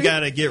know, when you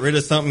got to get rid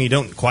of something, you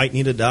don't quite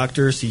need a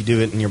doctor, so you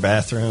do it in your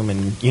bathroom,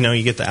 and you know,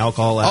 you get the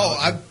alcohol out.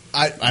 Oh,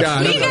 I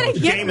God, We gotta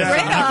get rid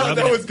I thought of.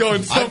 that was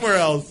going somewhere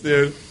else,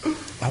 dude.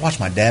 I watched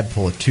my dad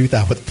pull a tooth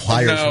out with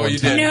pliers No, one you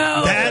time. didn't.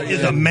 No. That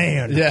is a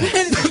man. Yeah,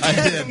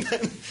 I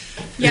did.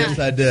 Yeah. Yes,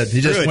 I did.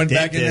 He just Screw a went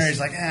back in there. dentist. He's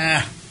like,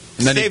 ah,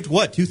 And then Saved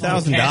what,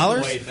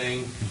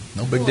 $2,000?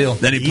 no big deal.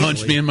 Then he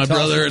punched me and my Toss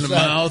brother him in the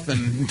aside. mouth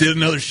and did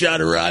another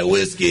shot of rye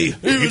whiskey.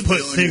 You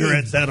put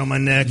cigarettes out on my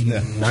neck,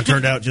 and I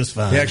turned out just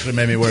fine. He actually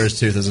made me wear his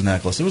tooth as a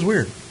necklace. It was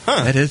weird.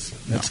 That is,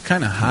 that's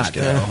kind of hot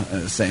though. At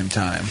the same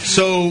time.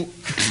 So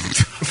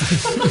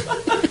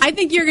I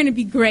think you're going to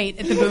be great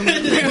at the Boom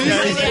Boom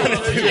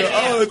Room.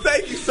 Oh,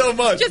 thank you so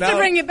much. Just to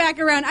bring it back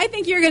around, I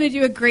think you're going to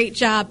do a great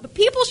job. But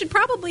people should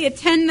probably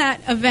attend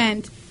that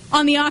event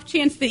on the off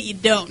chance that you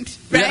don't,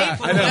 right? Yeah,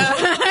 I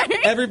know.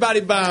 Everybody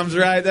bombs,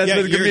 right? That's Yeah,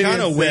 what the you're comedians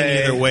going to win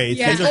say. either way.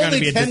 Yeah. It's either going to Only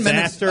be a 10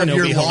 minutes disaster of and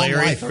it'll be your long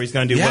hilarious, life. or he's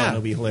going to do Yeah. well and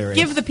it'll be hilarious.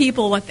 Give the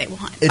people what they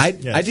want. I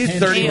do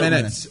 30 And-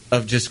 minutes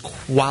of just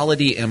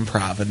quality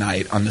improv a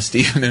night on the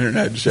Steven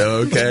Internet Show,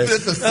 okay?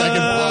 that's the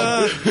second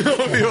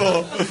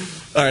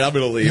All right, I'm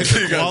going to leave. See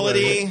you guys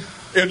Quality. later.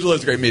 Angela,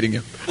 it's great meeting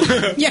you.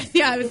 Yes,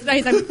 yeah, it was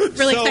nice. I'm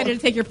really So- excited to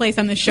take your place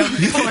on this show.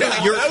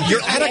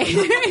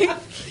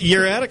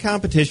 You're at a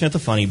competition at the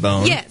Funny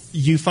Bone. Yes.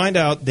 You find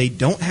out they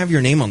don't have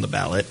your name on the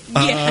ballot,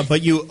 Yes.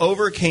 but you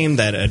overcame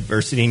that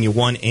adversity and you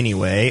won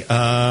anyway.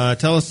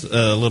 Tell us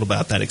a little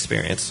about that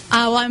experience.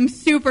 Well, I'm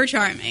super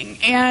charming,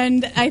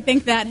 and I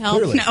think that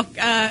helped. Clearly. No,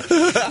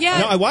 yeah.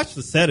 No, I watched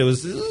the set. It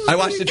was I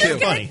watched it too.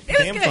 funny. It was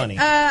Damn good. funny.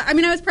 I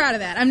mean, I was proud of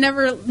that. I'm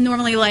never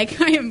normally like,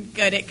 I am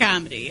good at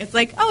comedy. It's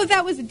like, oh,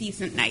 that was a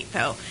decent night,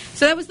 though.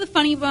 So that was the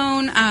Funny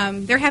Bone.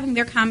 They're having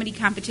their comedy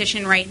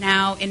competition right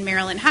now in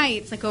Maryland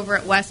Heights, like over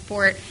at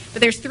Westport.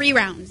 But there's 3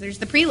 rounds. There's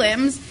the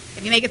prelims.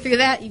 If you make it through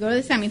that, you go to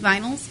the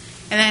semifinals.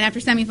 And then after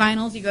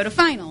semifinals, you go to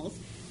finals.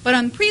 But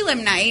on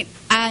prelim night,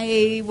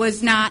 I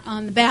was not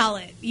on the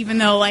ballot, even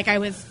though, like, I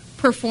was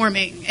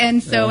performing.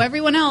 And so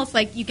everyone else,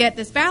 like, you get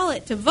this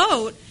ballot to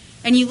vote,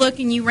 and you look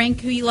and you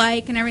rank who you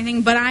like and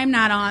everything, but I'm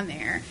not on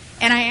there.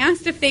 And I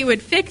asked if they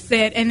would fix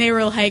it, and they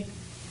were like,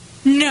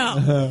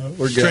 no.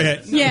 We're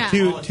Straight, Yeah.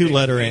 two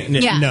letter in.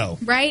 Yeah. No.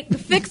 Right? The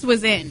fix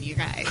was in, you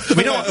guys.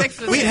 We The fix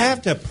was We'd in.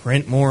 have to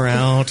print more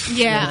out.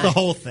 Yeah. The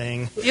whole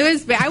thing. It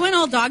was. I went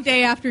all dog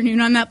day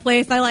afternoon on that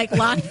place. I like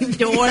locked the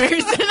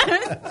doors.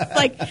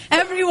 Like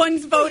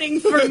everyone's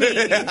voting for me.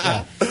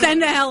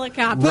 Send a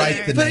helicopter.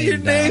 Write the But name your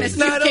down. name's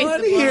not Suitcase on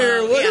of here.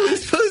 blow. What are Yeah. we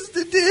supposed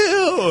to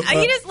do?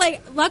 You just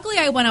like. Luckily,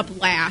 I went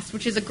up last,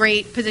 which is a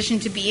great position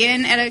to be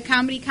in at a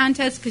comedy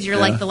contest because you're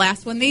like the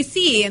last one they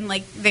see, and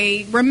like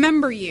they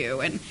remember you.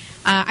 And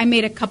I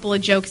made a couple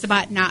of jokes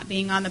about not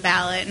being on the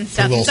ballot and A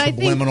stuff. little So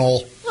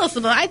subliminal.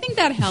 I think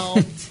that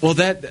helped. Well,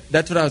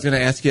 that's what I was going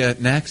to ask you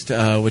next,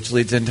 which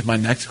leads into my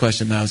next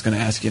question that I was going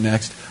to ask you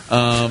next.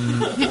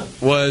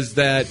 Was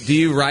that, do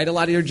you write a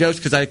lot of your jokes?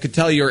 Because I could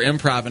tell you were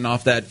improvising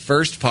off that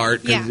first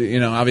part. Because, Yeah. you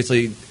know,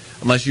 obviously,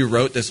 unless you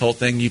wrote this whole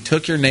thing, you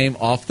took your name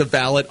off the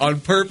ballot on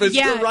purpose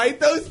Yeah. to write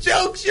those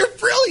jokes. You're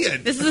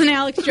brilliant. This is an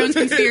Alex Jones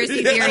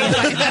conspiracy theory if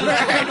I've ever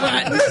heard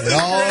one. It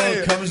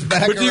all comes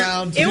back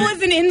around. It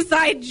was an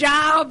inside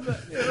job.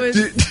 It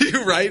was. Do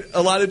you write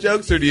a lot of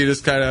jokes, or do you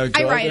just kind of?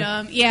 I write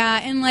them, yeah,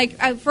 and like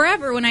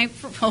forever.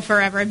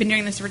 Forever. I've been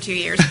doing this for 2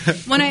 years.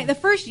 The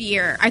first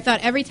year, I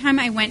thought every time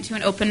I went to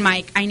an open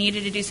mic, I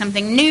needed to do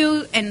something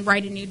new and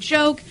write a new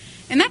joke,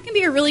 and that can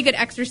be a really good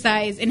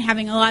exercise in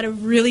having a lot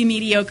of really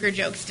mediocre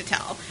jokes to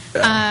tell.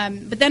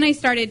 But then I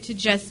started to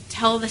just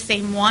tell the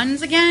same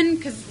ones again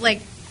because,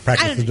 like,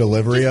 Practice I don't the know,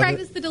 delivery just of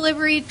practice it? the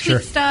delivery, tweak Sure.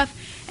 stuff,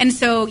 and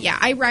so yeah,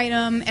 I write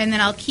them, and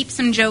then I'll keep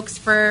some jokes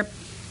for.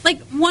 Like,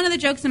 one of the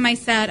jokes in my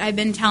set I've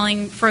been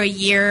telling for a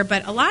year,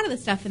 but a lot of the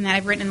stuff in that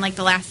I've written in, like,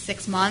 the last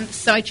 6 months.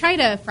 So I try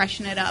to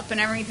freshen it up and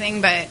everything,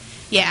 but,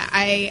 yeah,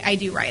 I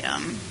do write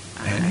them.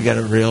 Man, you got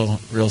a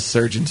real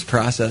surgeon's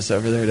process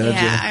over there, don't you?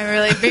 Yeah, I'm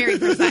really very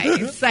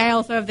precise. I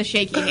also have the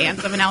shaky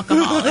hands of an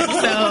alcoholic,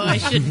 so I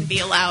shouldn't be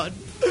allowed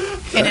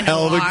in an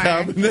Hell of a OR.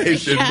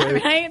 combination, Yeah, baby.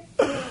 right?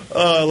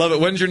 Oh, I love it.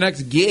 When's your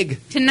next gig?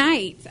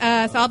 Tonight. So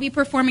I'll be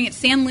performing at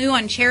San Lou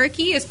on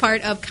Cherokee as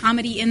part of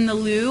Comedy in the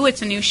Lou.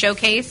 It's a new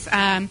showcase.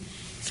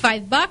 It's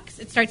 $5.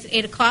 It starts at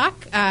 8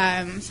 o'clock.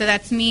 So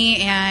that's me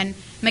and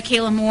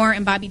Michaela Moore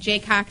and Bobby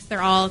Jaycox. They're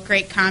all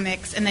great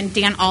comics. And then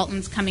Dan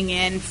Alton's coming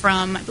in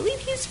from, I believe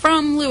he's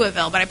from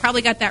Louisville, but I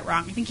probably got that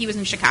wrong. I think he was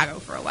in Chicago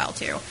for a while,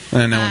 too. No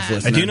one's I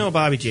listening. do know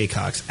Bobby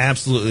Jaycox.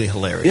 Absolutely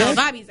hilarious. Oh,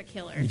 Bobby's a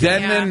killer.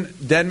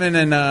 Denman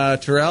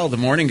and Terrell, the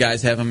morning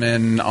guys, have him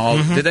in all.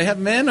 Did they have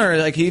him in, or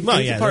like he's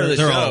a part of the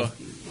they're show? all-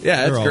 Yeah,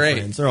 they're that's all great.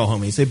 friends. They're all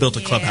homies. They built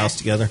a clubhouse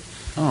together.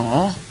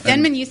 Oh,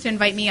 Denman used to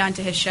invite me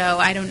onto his show.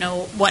 I don't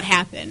know what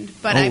happened,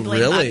 but I blame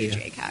really?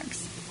 Bobby Jaycox.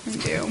 I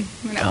do.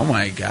 You know. Oh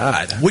my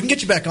God! We can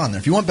get you back on there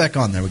if you want back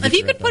on there. If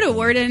you could put a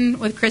word in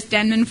with Chris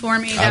Denman for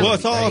me, that Well, would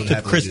it's all up be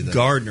to Chris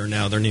Gardner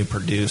now, their new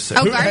producer.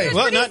 Oh, Gardner's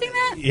producing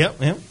that?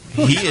 Yep.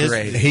 He is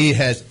great. He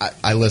has.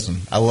 I listen.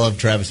 I love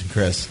Travis and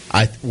Chris.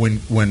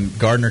 When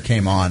Gardner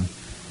came on,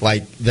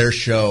 like their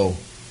show,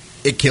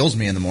 it kills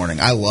me in the morning.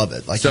 I love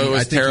it. Like So it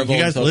was I think terrible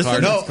You guys until listen?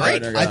 Gardner- No,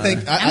 great. Gardner I got think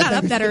on. I'm not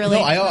up that early.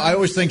 No, I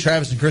always think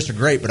Travis and Chris are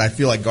great, but I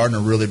feel like Gardner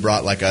really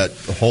brought like a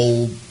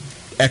whole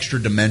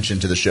extra dimension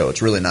to the show.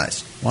 It's really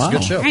nice. Wow. It's a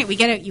good show. All right, we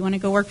get it. You want to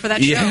go work for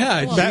that show?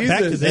 Yeah, Cool. back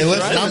to this. Hey,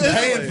 listen, I'm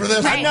paying for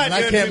this, Right. and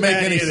I can't make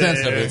any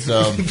sense of it.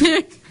 So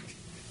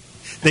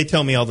They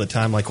tell me all the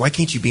time, like, why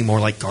can't you be more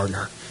like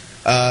Gardner?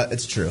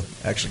 it's true.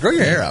 Actually, grow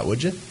your hair out,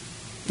 would you?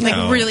 Like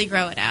No. really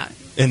grow it out.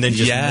 And then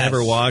just Yes.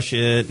 never wash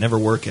it, never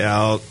work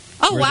out.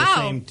 Oh, Wear the wow.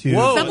 same tube.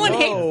 Someone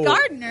hates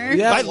Gardner.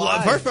 Yeah, I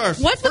love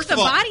first. What's with the of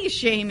all, body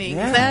shaming?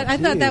 Yeah, I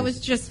thought that was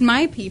just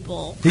my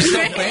people. He's so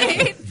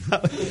Right?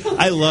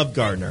 I love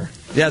Gardner.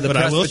 Yeah, the but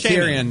I will shame him.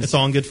 Presbyterians. It's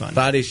all in good fun.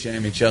 Body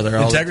shame each other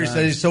all Integrity the says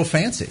time. he's so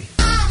fancy.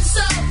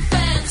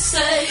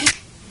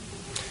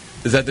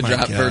 Is that the My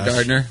drop for gosh.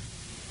 Gardner?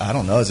 I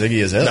don't know. It's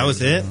Iggy Azalea. That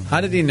was it. How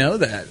did he know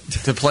that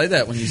to play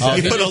that when you said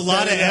He it? put a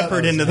lot of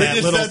effort into He that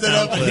just little set that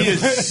up, and he sound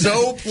clip. is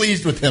so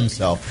pleased with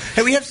himself.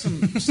 Hey, we have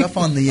some stuff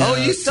on the Oh,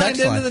 you signed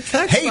text into line. the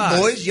text Hey, box.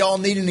 boys, y'all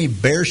need any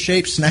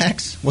bear-shaped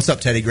snacks? What's up,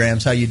 Teddy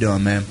Grahams? How you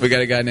doing, man? We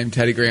got a guy named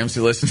Teddy Grahams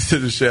who listens to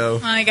the show. Oh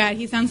my God,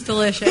 he sounds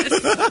delicious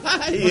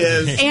He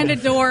is. and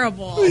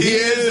adorable. He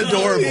is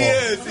adorable.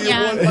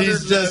 Yeah.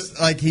 He's just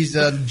like he's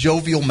a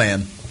jovial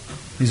man.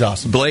 He's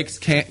awesome. Blake's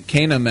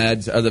Cana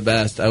meds are the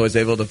best. I was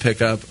able to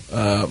pick up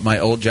my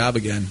old job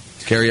again.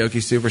 Karaoke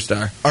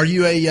superstar. Are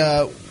you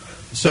a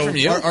so? From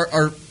you?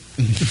 Are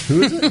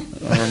who is it?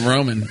 I'm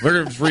Roman.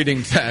 We're just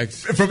reading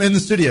text. From in the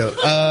studio.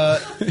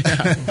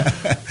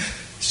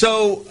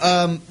 So,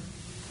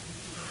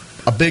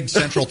 a big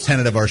central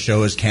tenet of our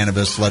show is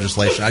cannabis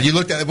legislation. You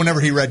looked at whenever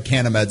he read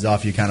Canameds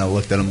off, you kind of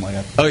looked at him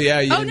like, Oh yeah,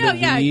 you Oh, no,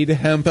 yeah. weed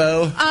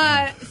hempo.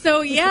 So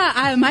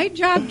yeah, my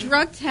job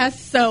drug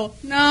test. So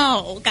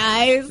no,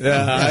 guys.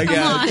 Yeah, I Come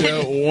got on.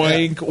 you.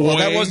 Wink, well,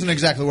 that wink. wasn't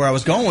exactly where I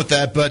was going with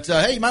that, but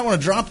hey, you might want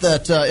to drop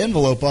that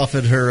envelope off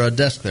at her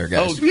desk there,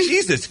 guys. Oh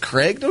Jesus,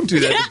 Craig! Don't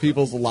do that to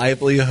people's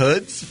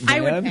livelihoods.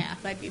 I would man.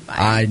 pass. I'd be fine.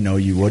 I know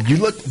you would. You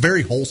look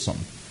very wholesome.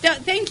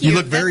 Thank you. You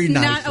look very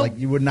That's nice, not like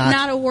you would not-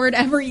 Not a word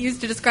ever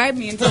used to describe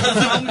me until this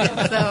moment.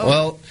 So.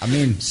 Well, I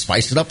mean,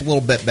 spice it up a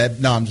little bit, babe.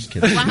 No, I'm just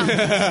kidding.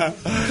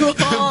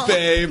 Cool.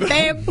 Babe.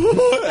 Babe.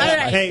 All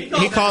right. Hey,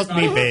 he calls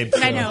me babe.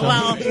 I know.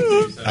 Well,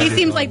 he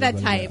seems like that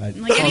type.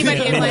 Like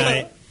anybody in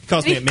like. He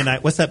calls me at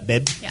midnight. What's up,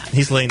 babe? Yeah.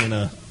 He's laying in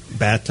a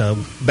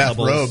bathtub.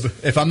 Bathrobe.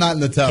 If I'm not in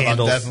the tub,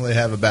 Candles. I'll definitely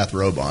have a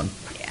bathrobe on.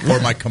 Or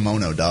my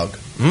kimono, dog.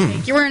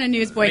 You're wearing a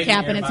newsboy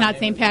cap and it's not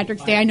St.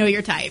 Patrick's Day. I know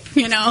your type.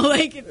 You know,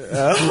 like. It's,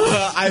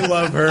 I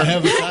love her. I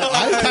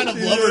kind of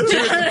love her, too.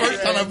 It's the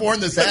first time I've worn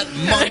this hat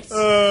in months.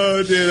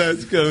 Oh, dude,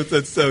 that's good.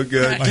 That's so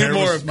good. My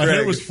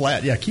hair was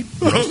flat. Yeah, keep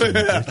roasting.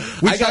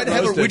 We tried to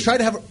have her. We tried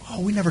to have her. Oh,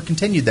 we never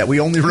continued that. We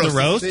only The roasted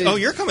roast? Steve. Oh,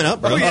 you're coming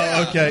up, bro. Oh,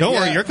 yeah. Okay. Don't Yeah.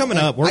 worry, you're coming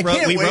up. I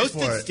can't We wait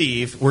roasted for it.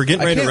 Steve. We're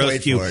getting I ready to can't roast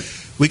wait you. for it.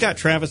 We got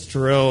Travis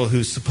Terrell,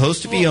 who's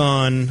supposed to be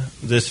on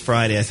this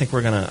Friday. I think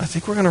we're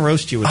gonna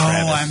roast you with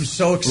Travis. Oh, I'm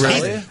so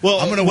excited. Really? Well,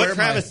 I'm gonna what wear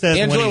Travis my- says.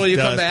 Angela, when will he you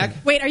come does- back?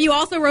 wait, are you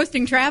also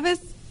roasting Travis?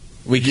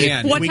 We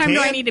can. What We time do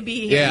can? I need to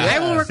be here? Yeah. I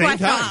will Same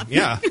request time. off.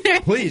 Yeah.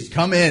 Please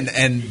come in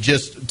and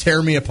just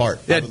tear me apart.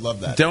 I would love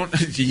that. Don't.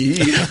 Gee.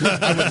 I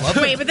would love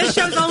Wait, but this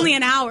show's only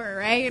an hour,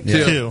 right?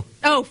 Yeah. Two.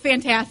 Oh,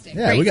 fantastic!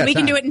 Yeah, Great. we got So we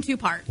can time. do it in two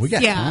parts. We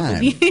got yeah.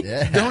 time.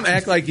 Yeah. Don't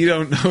act like you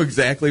don't know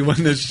exactly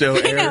when this show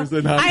I know. airs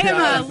and how I many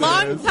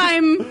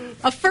am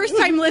a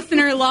first-time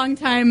listener,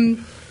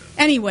 long-time.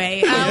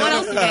 Anyway, what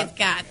else you guys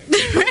got?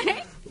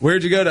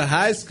 Where'd you go to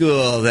high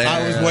school there?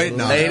 I was waiting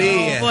on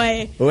lady. Oh,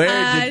 boy.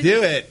 Where'd you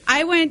do it?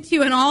 I went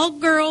to an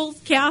all-girls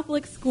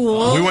Catholic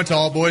school. We went to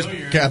all boys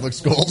Catholic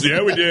schools.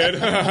 Yeah, we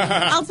did.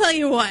 I'll tell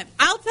you what.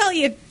 I'll tell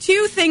you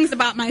two things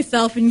about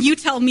myself, and you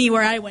tell me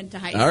where I went to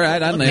high school. All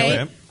right, I'll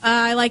nail it.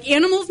 I like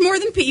animals more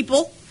than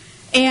people,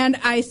 and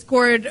I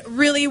scored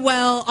really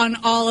well on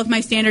all of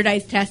my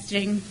standardized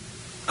testing.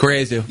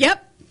 Crazy.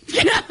 Yep.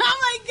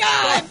 Oh my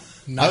god.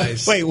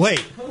 Nice. Wait.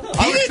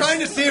 I was trying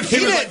to see if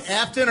she was like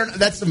Afton or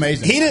that's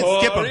amazing. He didn't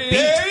skip a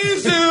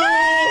beat.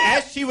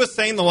 As she was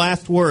saying the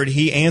last word,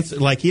 he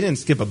answered like he didn't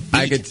skip a beat.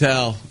 I could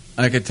tell.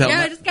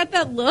 Yeah, I just got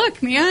that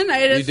look, man.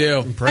 You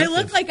do. I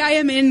look like I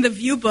am in the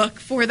view book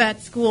for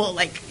that school.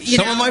 Like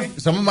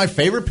some of my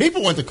favorite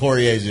people went to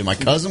Coriezu. My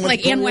cousin went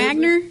like to Ann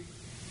Wagner.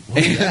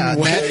 Yeah,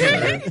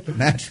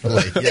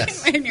 naturally,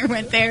 yes. Ann Wagner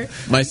went there.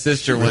 My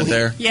sister went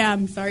there. Yeah,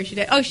 I'm sorry she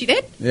did. Oh, she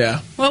did?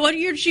 Yeah. Well, what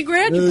year did she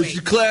graduate?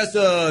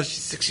 She's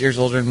she's 6 years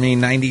older than me,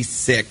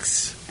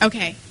 96.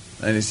 Okay.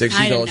 96,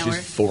 she's old.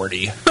 She's 40.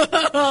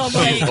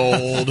 She's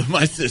old.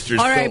 My sister's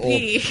so old.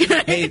 R.I.P.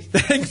 Hey,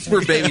 thanks for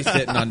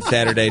babysitting on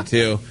Saturday,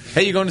 too.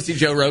 Hey, you going to see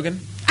Joe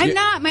Rogan? I'm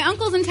not. My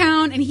uncle's in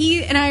town, and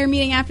he and I are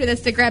meeting after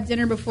this to grab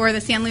dinner before the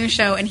San Luis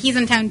show, and he's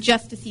in town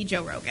just to see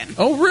Joe Rogan.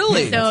 Oh,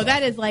 really? So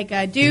that is like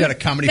a dude. You got a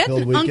comedy-filled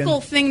that's an weekend?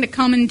 uncle thing to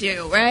come and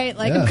do, right?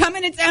 Like, I'm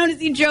coming to town to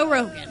see Joe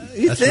Rogan.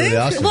 That's really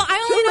awesome. Well,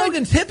 Joe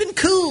Rogan's hip and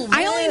cool, man.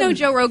 I only know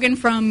Joe Rogan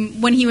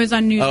from when he was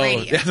on news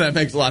radio. Yeah, that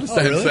makes a lot of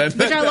sense. Really?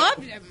 Which I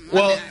loved him.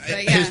 Well,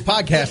 his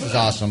podcast is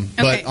awesome,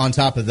 but on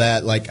top of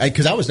that,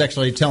 because I was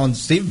actually telling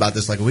Steve about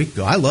this like a week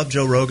ago. I love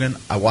Joe Rogan.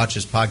 I watch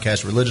his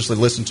podcast religiously,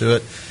 listen to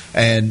it,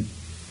 and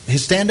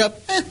his stand-up,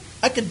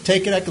 I could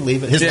take it, I could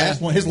leave it.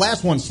 His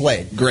last one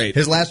slayed. Great.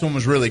 His last one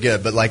was really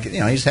good, but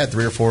he's had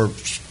 3 or 4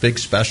 big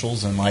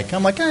specials, and I'm like,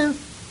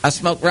 I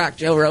smoke rock,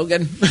 Joe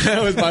Rogan.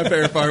 That was my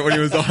favorite part when he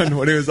was on.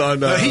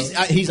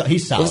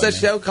 He's solid. What was that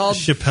show called?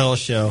 Chappelle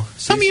Show.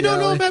 Some of you don't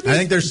know about this. I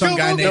think there's some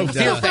guy named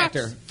Fear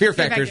Factor. Fear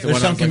Factor is the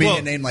There's one. some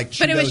comedian named like Chido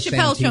But it was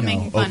Chappelle's show Santino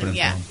making fun of opening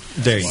yeah. for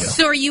him. There you go.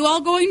 So are you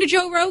all going to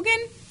Joe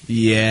Rogan?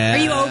 Yeah. Are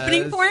you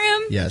opening for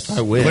him? Yes, I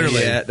will.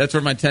 Clearly, yeah, that's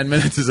where my 10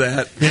 minutes is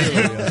at.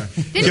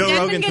 Didn't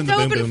Denman get to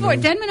open for?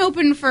 Denman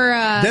opened for.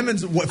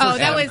 Denman's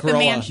that was the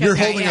man show. You're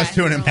guy, holding us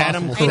to an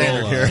impossible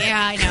standard here.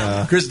 Yeah, I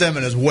know. Chris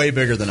Denman is way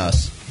bigger than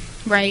us.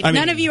 Right.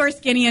 None of you are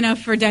skinny enough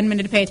for Denman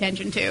to pay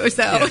attention to.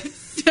 So.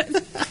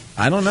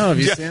 I don't know. Have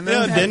you seen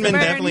that? Yeah, Denman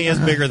definitely is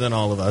bigger than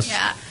all of us.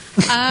 Yeah.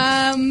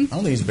 I don't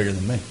think he's bigger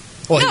than me.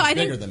 Well, he's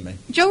bigger than me.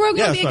 Joe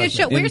Rogan would be a good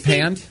show. Where's he?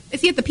 Is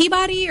he at the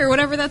Peabody or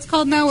whatever that's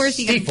called now? Where's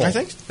he? Stiefel. I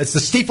think it's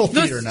the Stiefel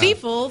Theater now. The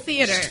Stiefel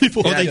Theater.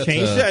 Oh, they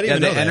changed that? Yeah,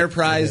 the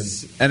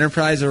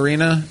Enterprise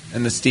Arena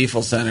and the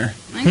Stiefel Center.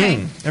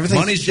 Okay.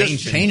 Money's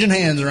just changing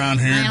hands around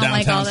here in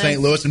downtown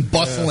St. Louis and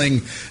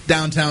bustling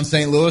downtown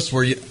St. Louis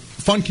where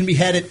fun can be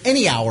had at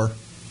any hour,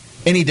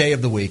 any day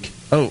of the week.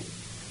 Oh,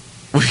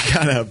 we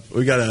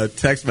got a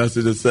text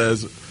message that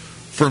says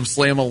from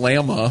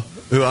Slam-A-Lama,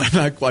 who I'm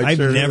not quite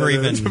sure. I've never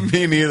even. To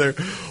me neither.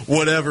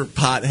 Whatever,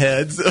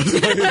 potheads.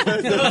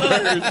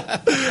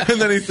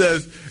 And then he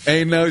says,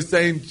 "Ain't no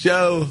St.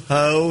 Joe,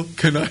 ho."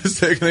 Can I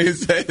say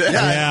that?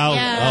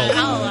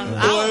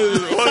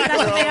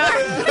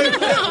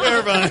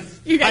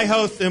 Yeah, I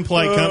host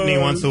Employee Company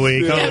once a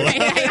week.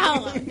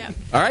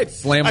 All right,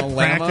 Slam-A-Lama.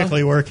 I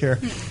practically work here.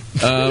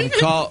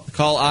 Call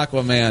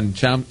Aquaman.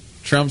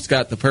 Trump's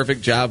got the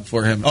perfect job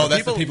for him. Oh,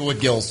 that's the people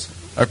with gills.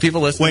 Are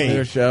people listening to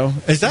their show?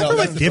 Is that from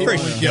a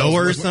different show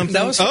or something?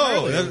 That was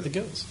the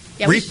gills.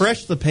 Yeah,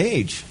 refresh the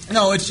page.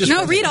 No, it's just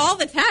read all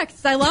the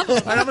texts. I love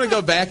it. I'm going to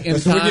go back in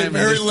time. We're getting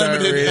very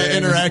limited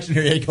interaction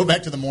here. Go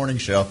back to the morning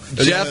show.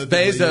 Jeff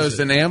Bezos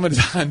and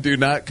Amazon do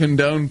not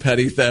condone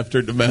petty theft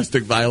or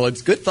domestic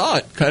violence. Good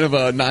thought. Kind of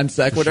a non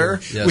sequitur.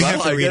 Sure. Yes. We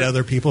have to read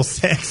other people's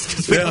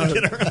texts.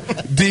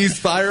 Dee's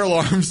fire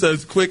alarm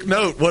says, "Quick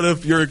note: what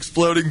if your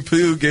exploding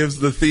poo gives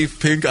the thief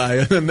pink eye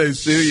and then they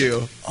sue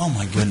you?" Oh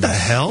my goodness! The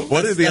hell?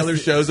 What are the other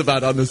shows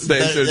about on the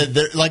station?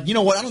 You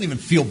know what? I don't even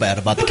feel bad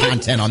about the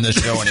content on this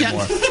show anymore.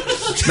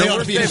 They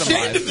ought to be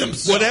ashamed of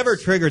themselves. Whatever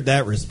triggered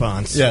that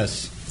response.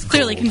 Yes. It's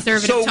clearly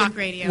conservative talk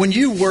radio. When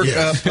you work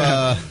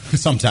up,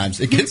 sometimes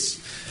it gets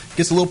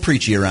a little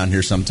preachy around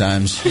here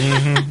sometimes.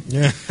 Mm-hmm.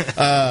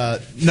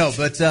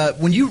 Yeah.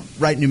 When you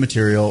write new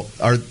material,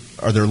 are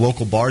there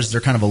local bars? Is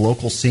there kind of a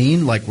local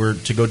scene like where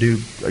to go do?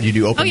 Do you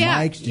do open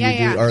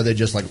mics? Are they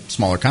just like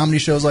smaller comedy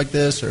shows like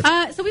this? Or?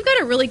 So we've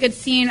got a really good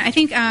scene. I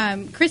think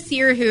Chris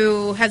Sear,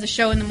 who has a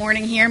show in the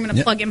morning here, I'm going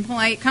to plug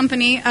Impolite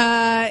Company.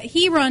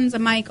 He runs a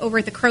mic over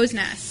at the Crow's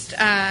Nest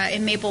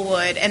in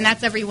Maplewood, and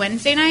that's every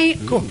Wednesday night.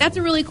 Cool. That's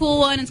a really cool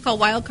one. It's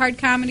called Wild Card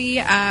Comedy.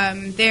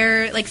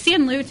 They're like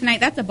San Lou tonight.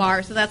 That's a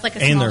bar, so that's like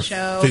a small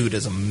show. Food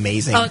is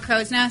amazing. Oh, at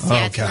Crow's Nest?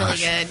 Yeah, it's really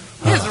good.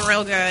 It's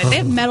real good. They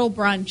have metal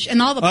brunch and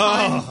all the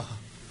puns.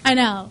 I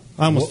know.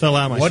 I almost fell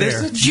out of my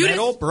chair. What is it?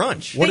 Metal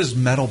brunch. What is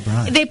metal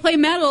brunch? They play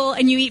metal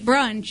and you eat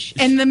brunch,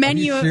 and the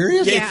menu. Are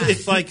you serious? Yeah,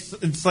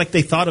 It's like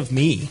they thought of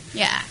me.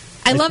 Yeah.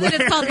 I love that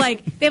it's called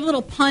they have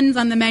little puns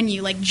on the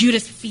menu like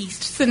Judas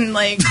Feasts and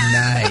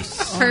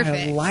nice.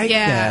 Perfect. I like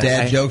that.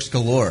 Dad jokes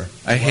galore.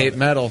 I hate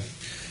metal.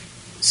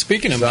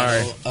 Speaking of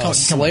metal,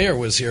 Slayer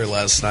was here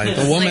last night.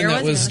 The woman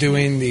that was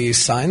doing the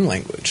sign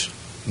language.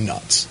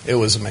 Nuts. It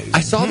was amazing. I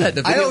saw that.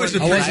 The video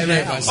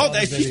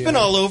she's been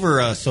all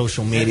over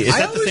social media. Is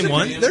that the same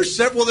one? There's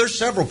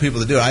several people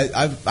that do it.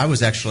 I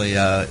was actually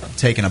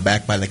taken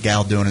aback by the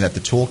gal doing it at the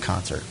Tool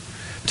concert.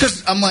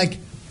 I'm like,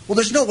 well,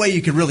 there's no way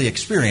you could really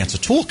experience a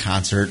Tool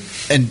concert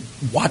and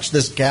watch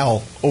this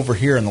gal over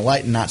here in the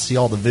light and not see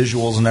all the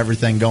visuals and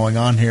everything going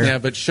on here. Yeah,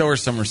 but show her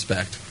some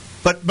respect.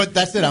 But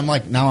that's it. I'm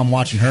like, now I'm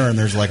watching her, and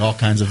there's like all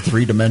kinds of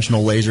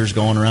 3-dimensional lasers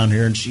going around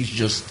here, and she's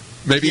just...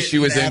 Maybe she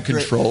was in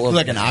control of it.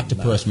 Like an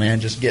octopus, man,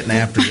 just getting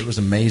after it. It was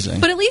amazing.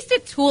 But at least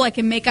at Tool, I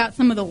can make out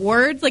some of the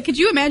words. Like, could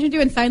you imagine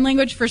doing sign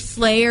language for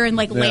Slayer and,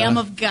 like, Lamb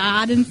of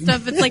God and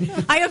stuff? It's like,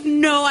 I have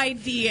no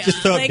idea. Just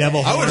throw up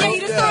devil horns. Yeah, you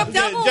just throw up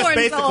devil horns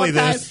basically all the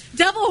time. this.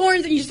 Devil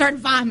horns, and you start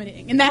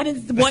vomiting. And that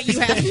is what you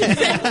have to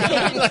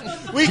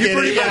say. We get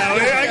it.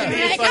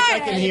 I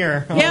can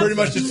hear. Yep. Pretty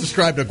much just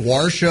described a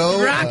Gwar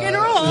show. Rock and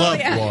roll. Love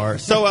Gwar.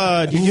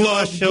 So, did you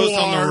love shows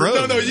on the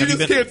road? No, you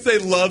just can't say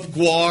love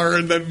Gwar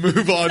and then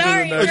move on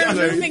Sorry, to the next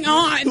we're thing. moving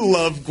on.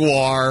 Love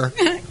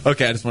Gwar.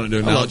 Okay, I just wanted to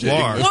do an analogy.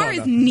 Gwar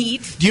is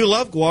neat. Do you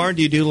love Gwar?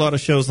 Do you do a lot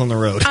of shows on the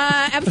road?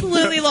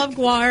 Absolutely love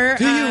Gwar.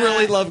 Do you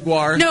really love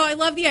Gwar? No, I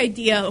love the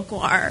idea of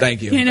Gwar.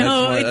 Thank you. You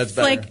know, that's it's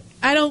better. like,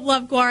 I don't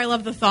love Gwar, I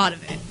love the thought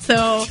of it.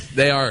 So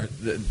They are.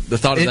 The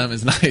thought of them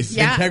is nice.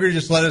 Yeah. Integrity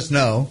just let us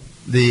know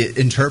the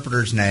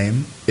interpreter's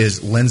name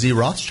is Lindsay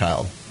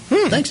Rothschild.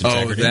 Thanks,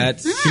 Integrity.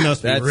 She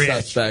must be that's rich.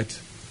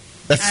 suspect.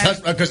 That's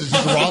suspect because it's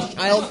just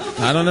Rothschild?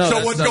 I don't know. So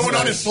That's what's going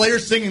suspect. on is Slayer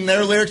singing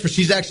their lyrics, but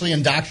she's actually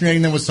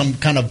indoctrinating them with some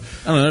kind of...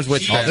 I don't know. There's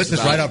witchcraft. Oh, this is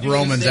about right it. up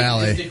Roman's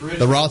alley.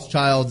 The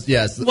Rothschilds,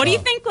 yes. what do you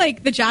think,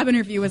 like, the job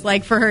interview was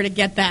like for her to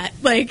get that?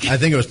 Like, I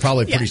think it was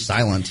probably pretty Yeah.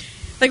 silent.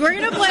 like we're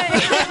going to play...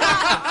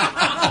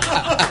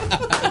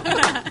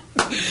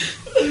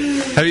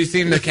 Have you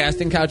seen the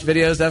casting couch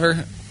videos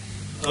ever?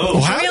 Oh, Are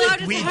we how allowed did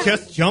to we have-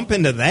 just jump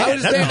into that? I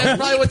was saying that's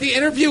probably what the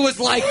interview was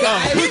like,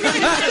 guys.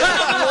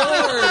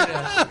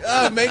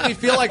 Lord. Make me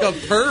feel like a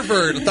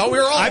pervert. I thought we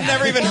were all... I've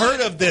never even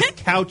heard of this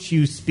couch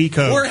you speak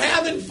of. We're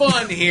having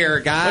fun here,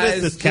 guys. What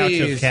is this couch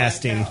Jeez. of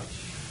casting?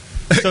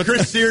 So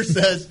Chris Sears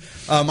says,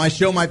 my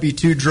show might be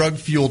too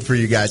drug-fueled for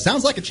you guys.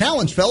 Sounds like a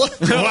challenge, fella.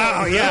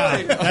 Wow,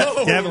 yeah. That's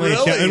definitely a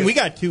show. And we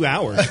got 2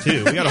 hours,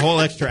 too. We got a whole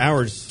extra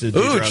hours to do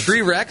Ooh, drugs.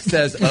 Tree Rex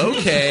says,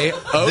 okay,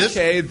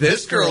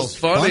 this girl's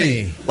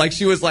funny. Like,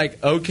 she was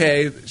like,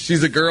 okay,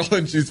 she's a girl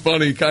and she's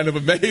funny, kind of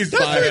amazed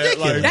by it.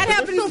 Like, that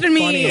happens to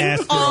me Funny-ass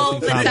girls all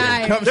in the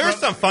comedy. time. There's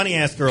some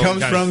funny-ass girls.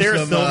 Comes from Sarah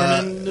some,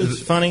 Silverman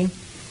is funny.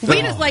 We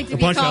just like to A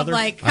be bunch of called others?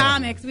 like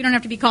comics. We don't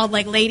have to be called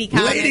like lady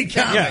comics. Lady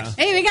comics. Yeah.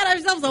 Hey, we got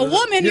ourselves a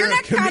woman. Your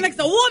next comic's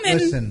a woman.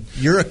 Listen,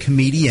 you're a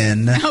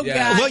comedian. Oh,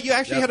 Yeah. God. Well, you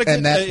actually had a good.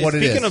 And that's what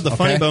it speaking is, of the okay?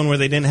 Funny Bone, where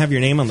they didn't have your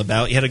name on the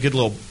ballot, you had a good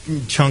little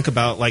chunk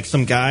about like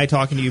some guy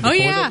talking to you before.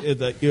 yeah.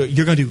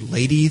 You're going to do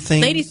lady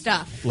things, Lady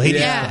stuff. Lady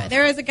yeah. stuff.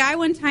 There was a guy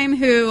one time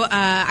who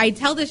I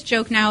tell this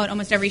joke now at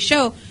almost every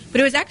show,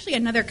 but it was actually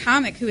another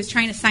comic who was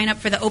trying to sign up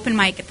for the open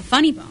mic at the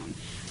Funny Bone,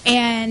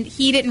 and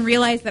he didn't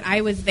realize that I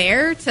was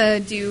there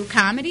to do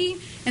comedy,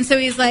 and so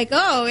he's like,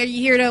 "Oh, are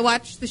you here to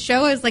watch the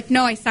show?" I was like,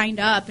 "No, I signed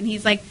up," and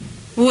he's like,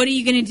 "What are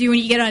you going to do when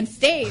you get on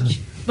stage?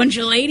 Bunch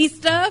of lady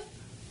stuff?"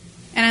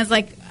 And I was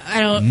like, I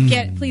don't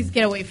please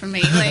get away from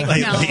me. Like,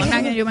 no, I'm not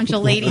going to do a bunch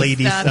of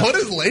lady stuff. What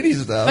is lady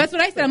stuff? That's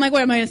what I said. I'm like,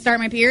 what, am I going to start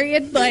my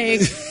period?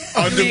 Like,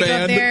 On you want me to go up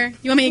demand. there?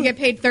 You want me to get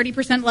paid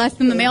 30% less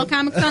than the male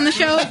comics on the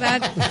show? Is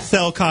that...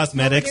 Sell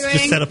cosmetics. What we're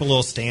Just doing? set up a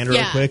little stand real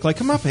Yeah. quick. Like,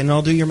 come up and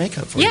I'll do your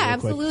makeup for you. Yeah, real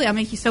quick. absolutely. I'll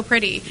make you so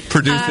pretty.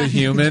 Produce a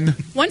human.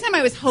 One time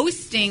I was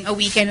hosting a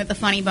weekend at the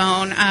Funny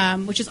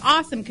Bone, which is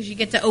awesome because you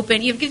get to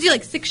open. You get to do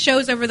like 6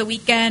 shows over the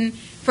weekend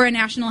for a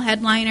national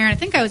headliner. I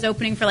think I was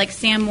opening for like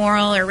Sam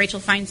Morrill or Rachel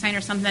Feinstein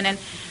or something, and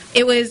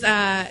it was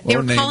they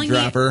were name calling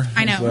dropper. me.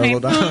 I know. Well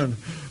right? done.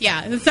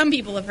 Yeah, some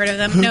people have heard of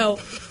them. No,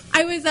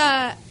 I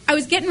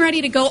was getting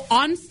ready to go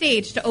on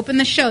stage to open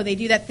the show. They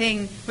do that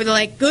thing where they're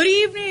like, "Good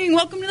evening,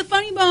 welcome to the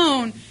Funny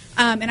Bone."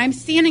 And I'm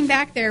standing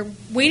back there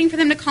waiting for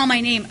them to call my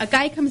name. A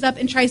guy comes up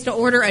and tries to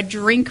order a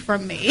drink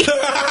from me.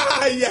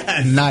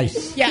 Yes.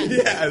 Nice. Yeah.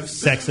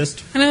 Yes.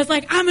 Sexist. And I was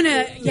like,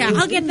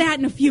 I'll get that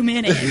in a few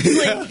minutes.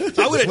 Like,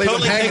 I would have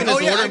totally taken this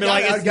order and been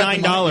like, it's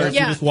 $9. Yeah.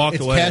 You just walked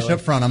It's away. cash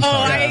up front. I'm oh,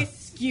 sorry. I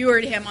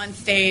skewered him on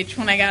stage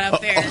when I got up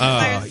there.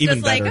 I was even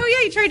just like, better. oh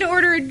yeah, you tried to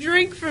order a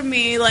drink from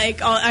me. Like,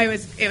 it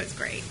was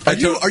great.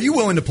 Are you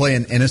willing to play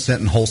an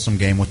innocent and wholesome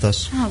game with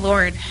us? Oh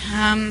Lord,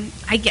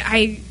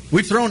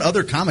 We've thrown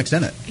other comics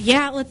in it.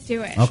 yeah, let's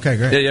do it. Okay,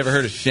 great. Yeah, you ever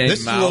heard of Shane This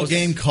is a Mouse? little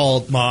game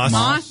called Moss.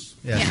 Moss?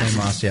 Yeah, Yeah. Shane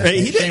Moss. Yeah,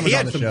 Hey, Shane was he on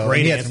had the some show.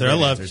 great He had answers. some I great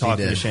love answers. talking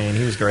He to did. Shane.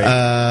 He was great.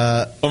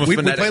 We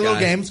phonetic play a little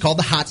guy. game. It's called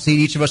the hot seat.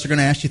 Each of us are going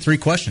to ask you 3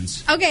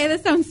 questions. Okay,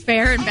 that sounds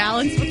fair and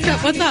balanced.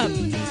 What's up?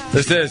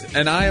 This is,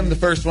 and I am the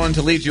first one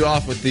to lead you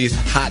off with these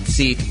hot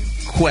seat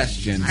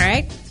questions. All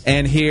right.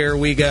 And here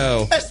we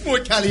go. Es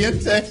muy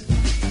caliente.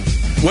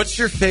 What's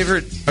your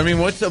favorite?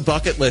 What's a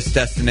bucket list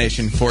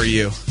destination for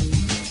you?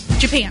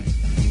 Japan.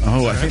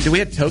 Oh, I think we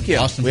had Tokyo.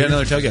 Austin We had Breed.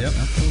 another Tokyo. Yep.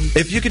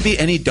 If you could be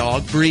any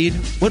dog breed,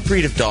 what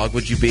breed of dog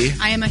would you be?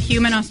 I am a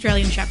human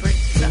Australian Shepherd.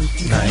 So.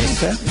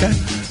 Nice. Okay.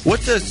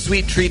 What's a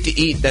sweet treat to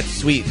eat that's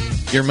sweet?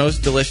 Your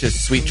most delicious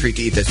sweet treat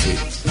to eat that's sweet?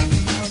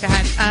 Oh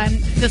God,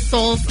 the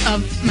souls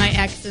of my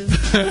exes.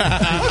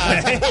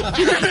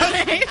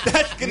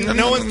 That's going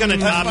No one's going to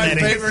top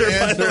that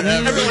answer.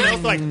 Everyone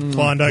else like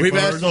Klondike. We've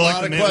asked a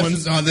lot of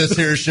questions on this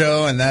here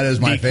show, and that is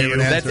my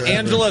favorite answer. That's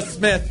Angela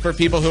Smith for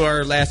people who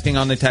are asking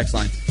on the text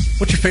line.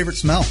 What's your favorite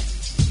smell?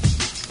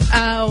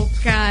 Oh,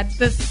 God.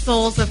 The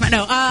souls of my...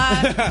 No.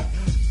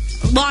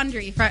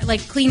 Laundry.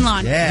 Like clean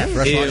laundry. Yeah,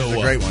 fresh laundry is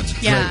a great one.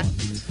 Yeah.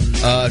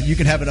 You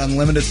can have an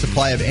unlimited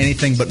supply of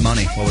anything but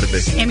money. What would it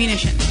be?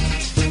 Ammunition.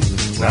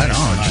 Right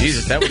on.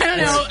 Jesus, that was... I don't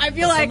know. I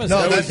feel like...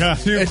 No,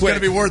 it's going to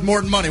be worth more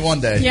than money one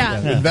day.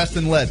 Yeah. Invest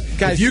in lead.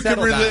 Guys,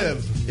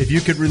 if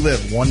you could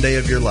relive one day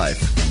of your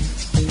life,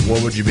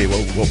 what would you be?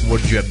 What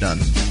would you have done?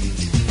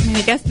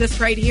 I guess this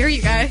right here,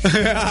 you guys.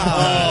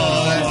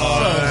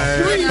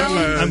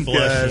 I'm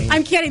blushing.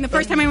 I'm kidding. The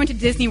first time I went to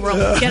Disney World,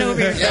 get over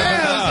yourself. Yeah,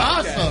 that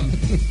was awesome.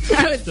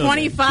 I was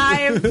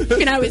 25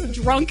 and I was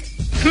drunk.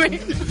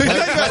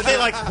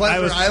 I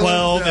was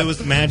 12. It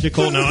was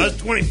magical. No, I was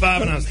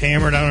 25 and I was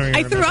hammered. I don't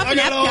even threw up in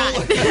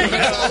Epcot.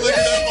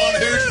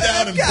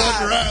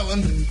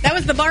 That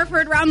was the barf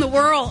heard around the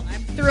world. I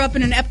threw up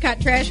in an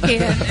Epcot trash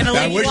can. And a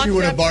lady I wish walked you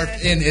would have up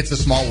barfed in It's a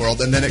Small World,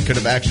 and then it could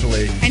have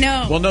actually... I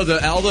know. Well, no,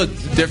 all the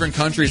different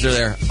countries are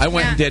there. I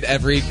went and did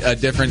every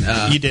different...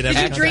 you did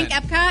every... Did you drink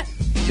Epcot?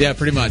 Yeah,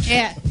 pretty much.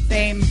 Yeah,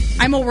 same.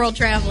 I'm a world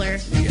traveler.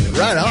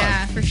 Right on.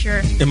 Yeah, for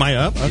sure. Am I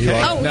up?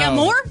 Okay. Oh, we got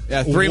more?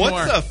 Yeah, three more.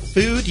 What's a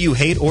food you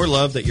hate or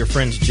love that your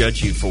friends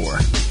judge you for?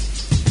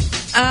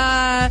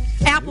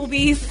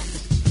 Applebee's.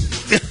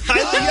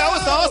 That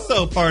was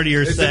also part of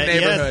your set.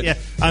 Neighborhood. Yes,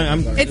 yeah.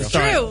 It's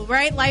true,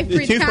 right? Life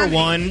breeds the 2 for comedy.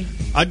 1.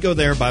 I'd go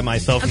there by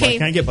myself. Okay,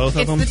 can I get both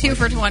of them? It's the 2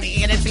 for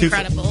 20, and it's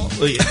incredible.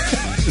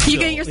 You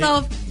get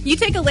yourself... You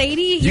take a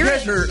lady... You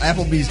guys are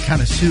Applebee's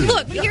kind of sued.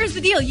 Look, here's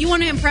the deal. You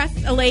want to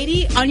impress a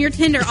lady on your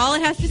Tinder, all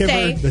it has to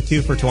say... the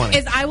 2 for 20.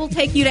 ...is I will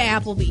take you to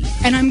Applebee's,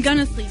 and I'm going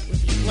to sleep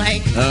with you.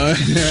 Like...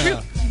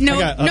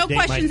 No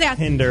questions asked.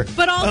 Tinder.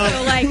 But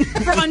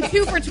also, on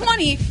 2 for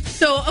 20,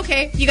 so,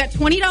 okay, you got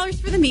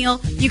 $20 for the meal,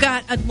 you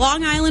got a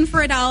Long Island for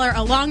 $1,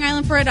 a Long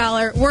Island for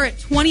 $1, we're at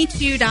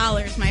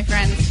 $22, my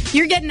friends.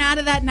 You're getting out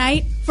of that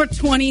night for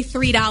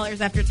 $23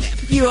 after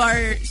tip. You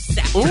are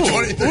set. Ooh,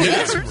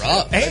 that's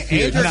rough.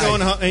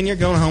 And you're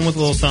going home with a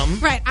little something.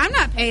 Right, I'm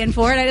not paying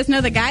for it. I just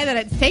know the guy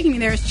that's taking me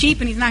there is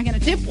cheap and he's not going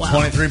to tip well.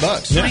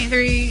 $23.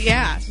 23,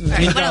 yeah. Right.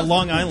 He's got a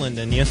Long Island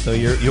in you, so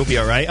you'll be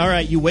all right. All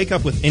right, you wake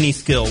up with any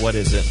skill. What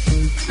is it?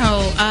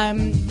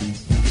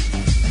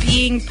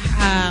 Being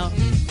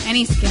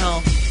any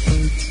skill.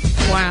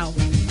 Wow.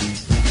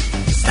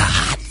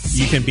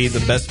 You can be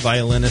the best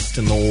violinist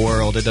in the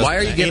world. Why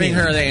are you giving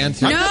her the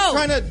answer? No.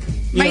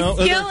 My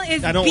skill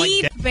is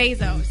beat like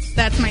Bezos.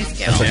 That's my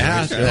skill.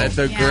 That's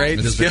a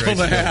great skill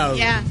to have.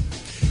 Yeah.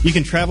 You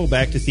can travel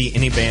back to see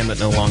any band that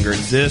no longer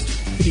exists.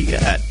 Who do you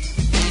got?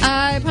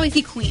 I'd probably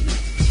see Queen.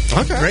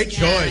 Okay. Great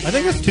choice. I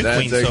think that's 2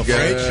 Queens so far.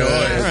 Great choice.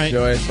 All right.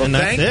 Well, and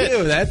thank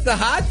you. That's the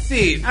hot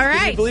seat. All right.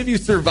 Can you believe you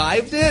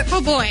survived it?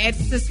 Oh, boy.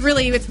 It's just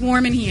really, it's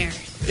warm in here.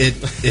 It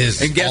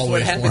is and guess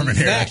always what warm in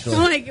here, next? actually.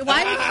 Oh, my,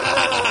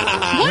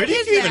 why? Where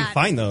did you even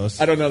find those?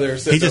 I don't know. They're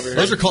sitting over here.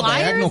 Those are called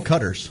Flyers? diagonal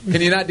cutters.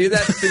 Can you not do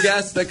that to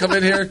guests that come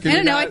in here? I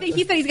don't know. I think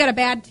he said he's got a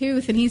bad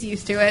tooth and he's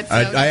used to it. So.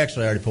 I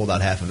actually already pulled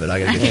out half of it. I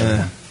got to get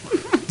it.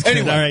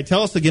 Anyway. All right,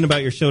 tell us again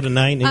about your show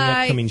tonight and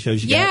any upcoming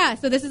shows you got. Yeah,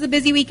 so this is a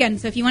busy weekend.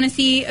 So if you want to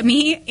see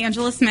me,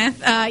 Angela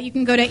Smith, you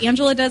can go to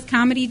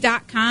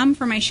angeladoescomedy.com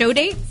for my show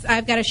dates.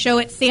 I've got a show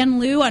at San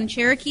Lou on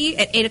Cherokee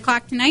at 8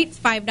 o'clock tonight. It's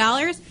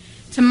 $5.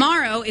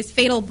 Tomorrow is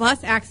Fatal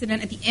Bus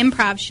Accident at the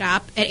Improv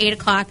Shop at 8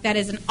 o'clock. That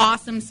is an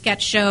awesome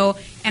sketch show,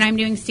 and I'm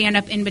doing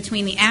stand-up in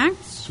between the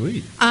acts.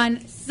 Sweet.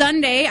 On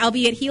Sunday, I'll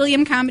be at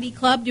Helium Comedy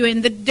Club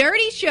doing The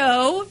Dirty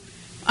Show,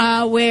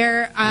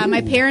 where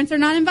my parents are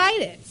not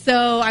invited.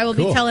 So I will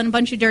be telling a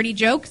bunch of dirty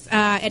jokes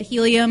at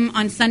Helium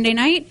on Sunday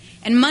night.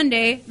 And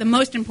Monday, the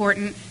most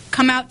important,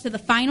 come out to the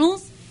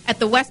finals at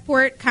the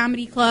Westport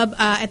Comedy Club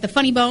at the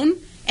Funny Bone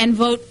and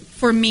vote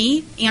for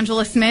me,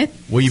 Angela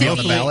Smith. Will you be on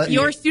the ballot?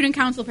 Your student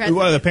council president.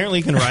 Well, apparently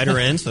you can write her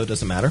in, so it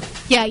doesn't matter.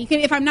 Yeah, you can.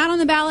 If I'm not on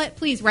the ballot,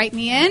 please write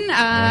me in.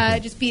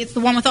 It's the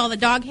one with all the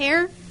dog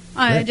hair.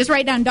 Just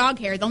write down dog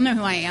hair. They'll know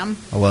who I am.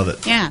 I love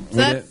it. Yeah,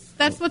 so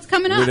that's what's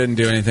coming up. We didn't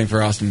do anything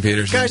for Austin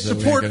Peterson. Guys,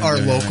 support our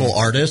local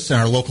artists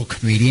and our local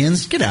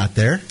comedians. Get out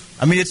there.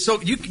 I mean, it's so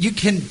you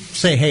can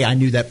say, hey, I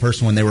knew that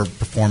person when they were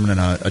performing in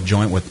a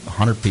joint with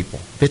 100 people,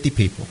 50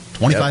 people,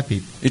 25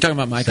 people. You talking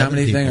about my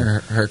comedy people, thing or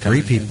her comedy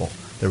 3 people.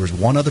 There was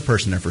one other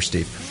person there for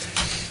Steve.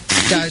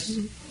 Guys,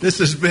 this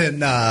has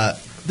been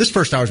this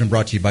first hour has been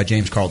brought to you by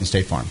James Carlton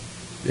State Farm.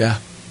 Yeah,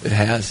 it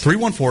has.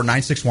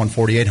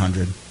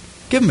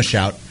 314-961-4800. Give him a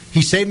shout.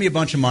 He saved me a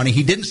bunch of money.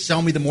 He didn't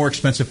sell me the more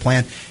expensive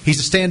plan.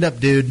 He's a stand-up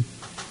dude.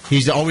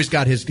 He's always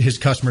got his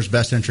customer's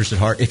best interest at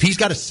heart. If he's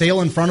got a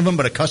sale in front of him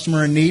but a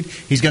customer in need,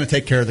 he's going to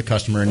take care of the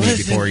customer in need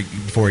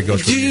before he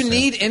goes. Do you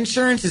need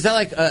insurance? Is that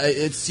like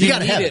you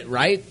gotta need have it,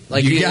 right?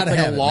 Like you got to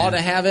have have a law it,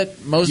 to have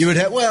it. Most you would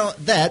have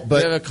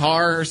but you have a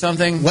car or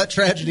something. Let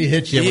tragedy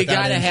hit you. You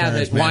got to have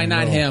it. Why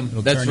not him?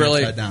 That's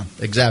really down.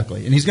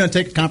 Exactly. And he's going to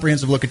take a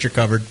comprehensive look at your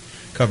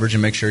coverage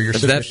and make sure you're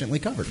sufficiently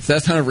covered. If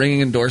that's not a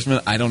ringing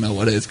endorsement, I don't know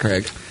what is,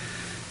 Craig.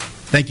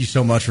 Thank you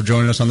so much for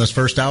joining us on this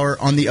first hour.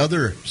 On the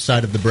other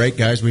side of the break,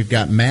 guys, we've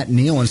got Matt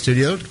Neal in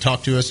studio to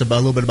talk to us about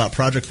a little bit about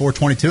Project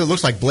 422. It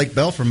looks like Blake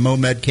Bell from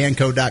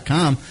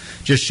MoMedCanco.com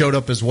just showed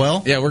up as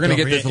well. Yeah, we're going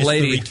to get this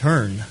lady. The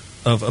return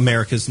of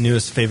America's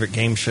newest favorite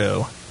game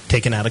show,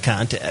 taken out of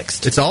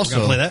context. It's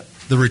also play that?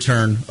 The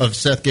return of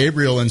Seth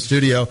Gabriel in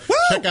studio. Woo!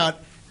 Check out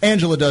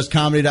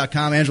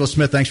AngelaDoesComedy.com. Angela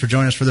Smith, thanks for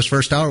joining us for this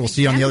first hour. We'll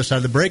see you on the other side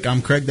of the break.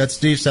 I'm Craig. That's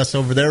Steve. Seth's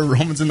over there.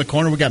 Roman's in the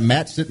corner. We got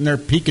Matt sitting there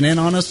peeking in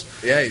on us.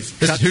 Yeah, he's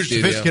This is Who's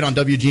Sophisticated on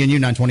WGNU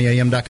 920 AM.com.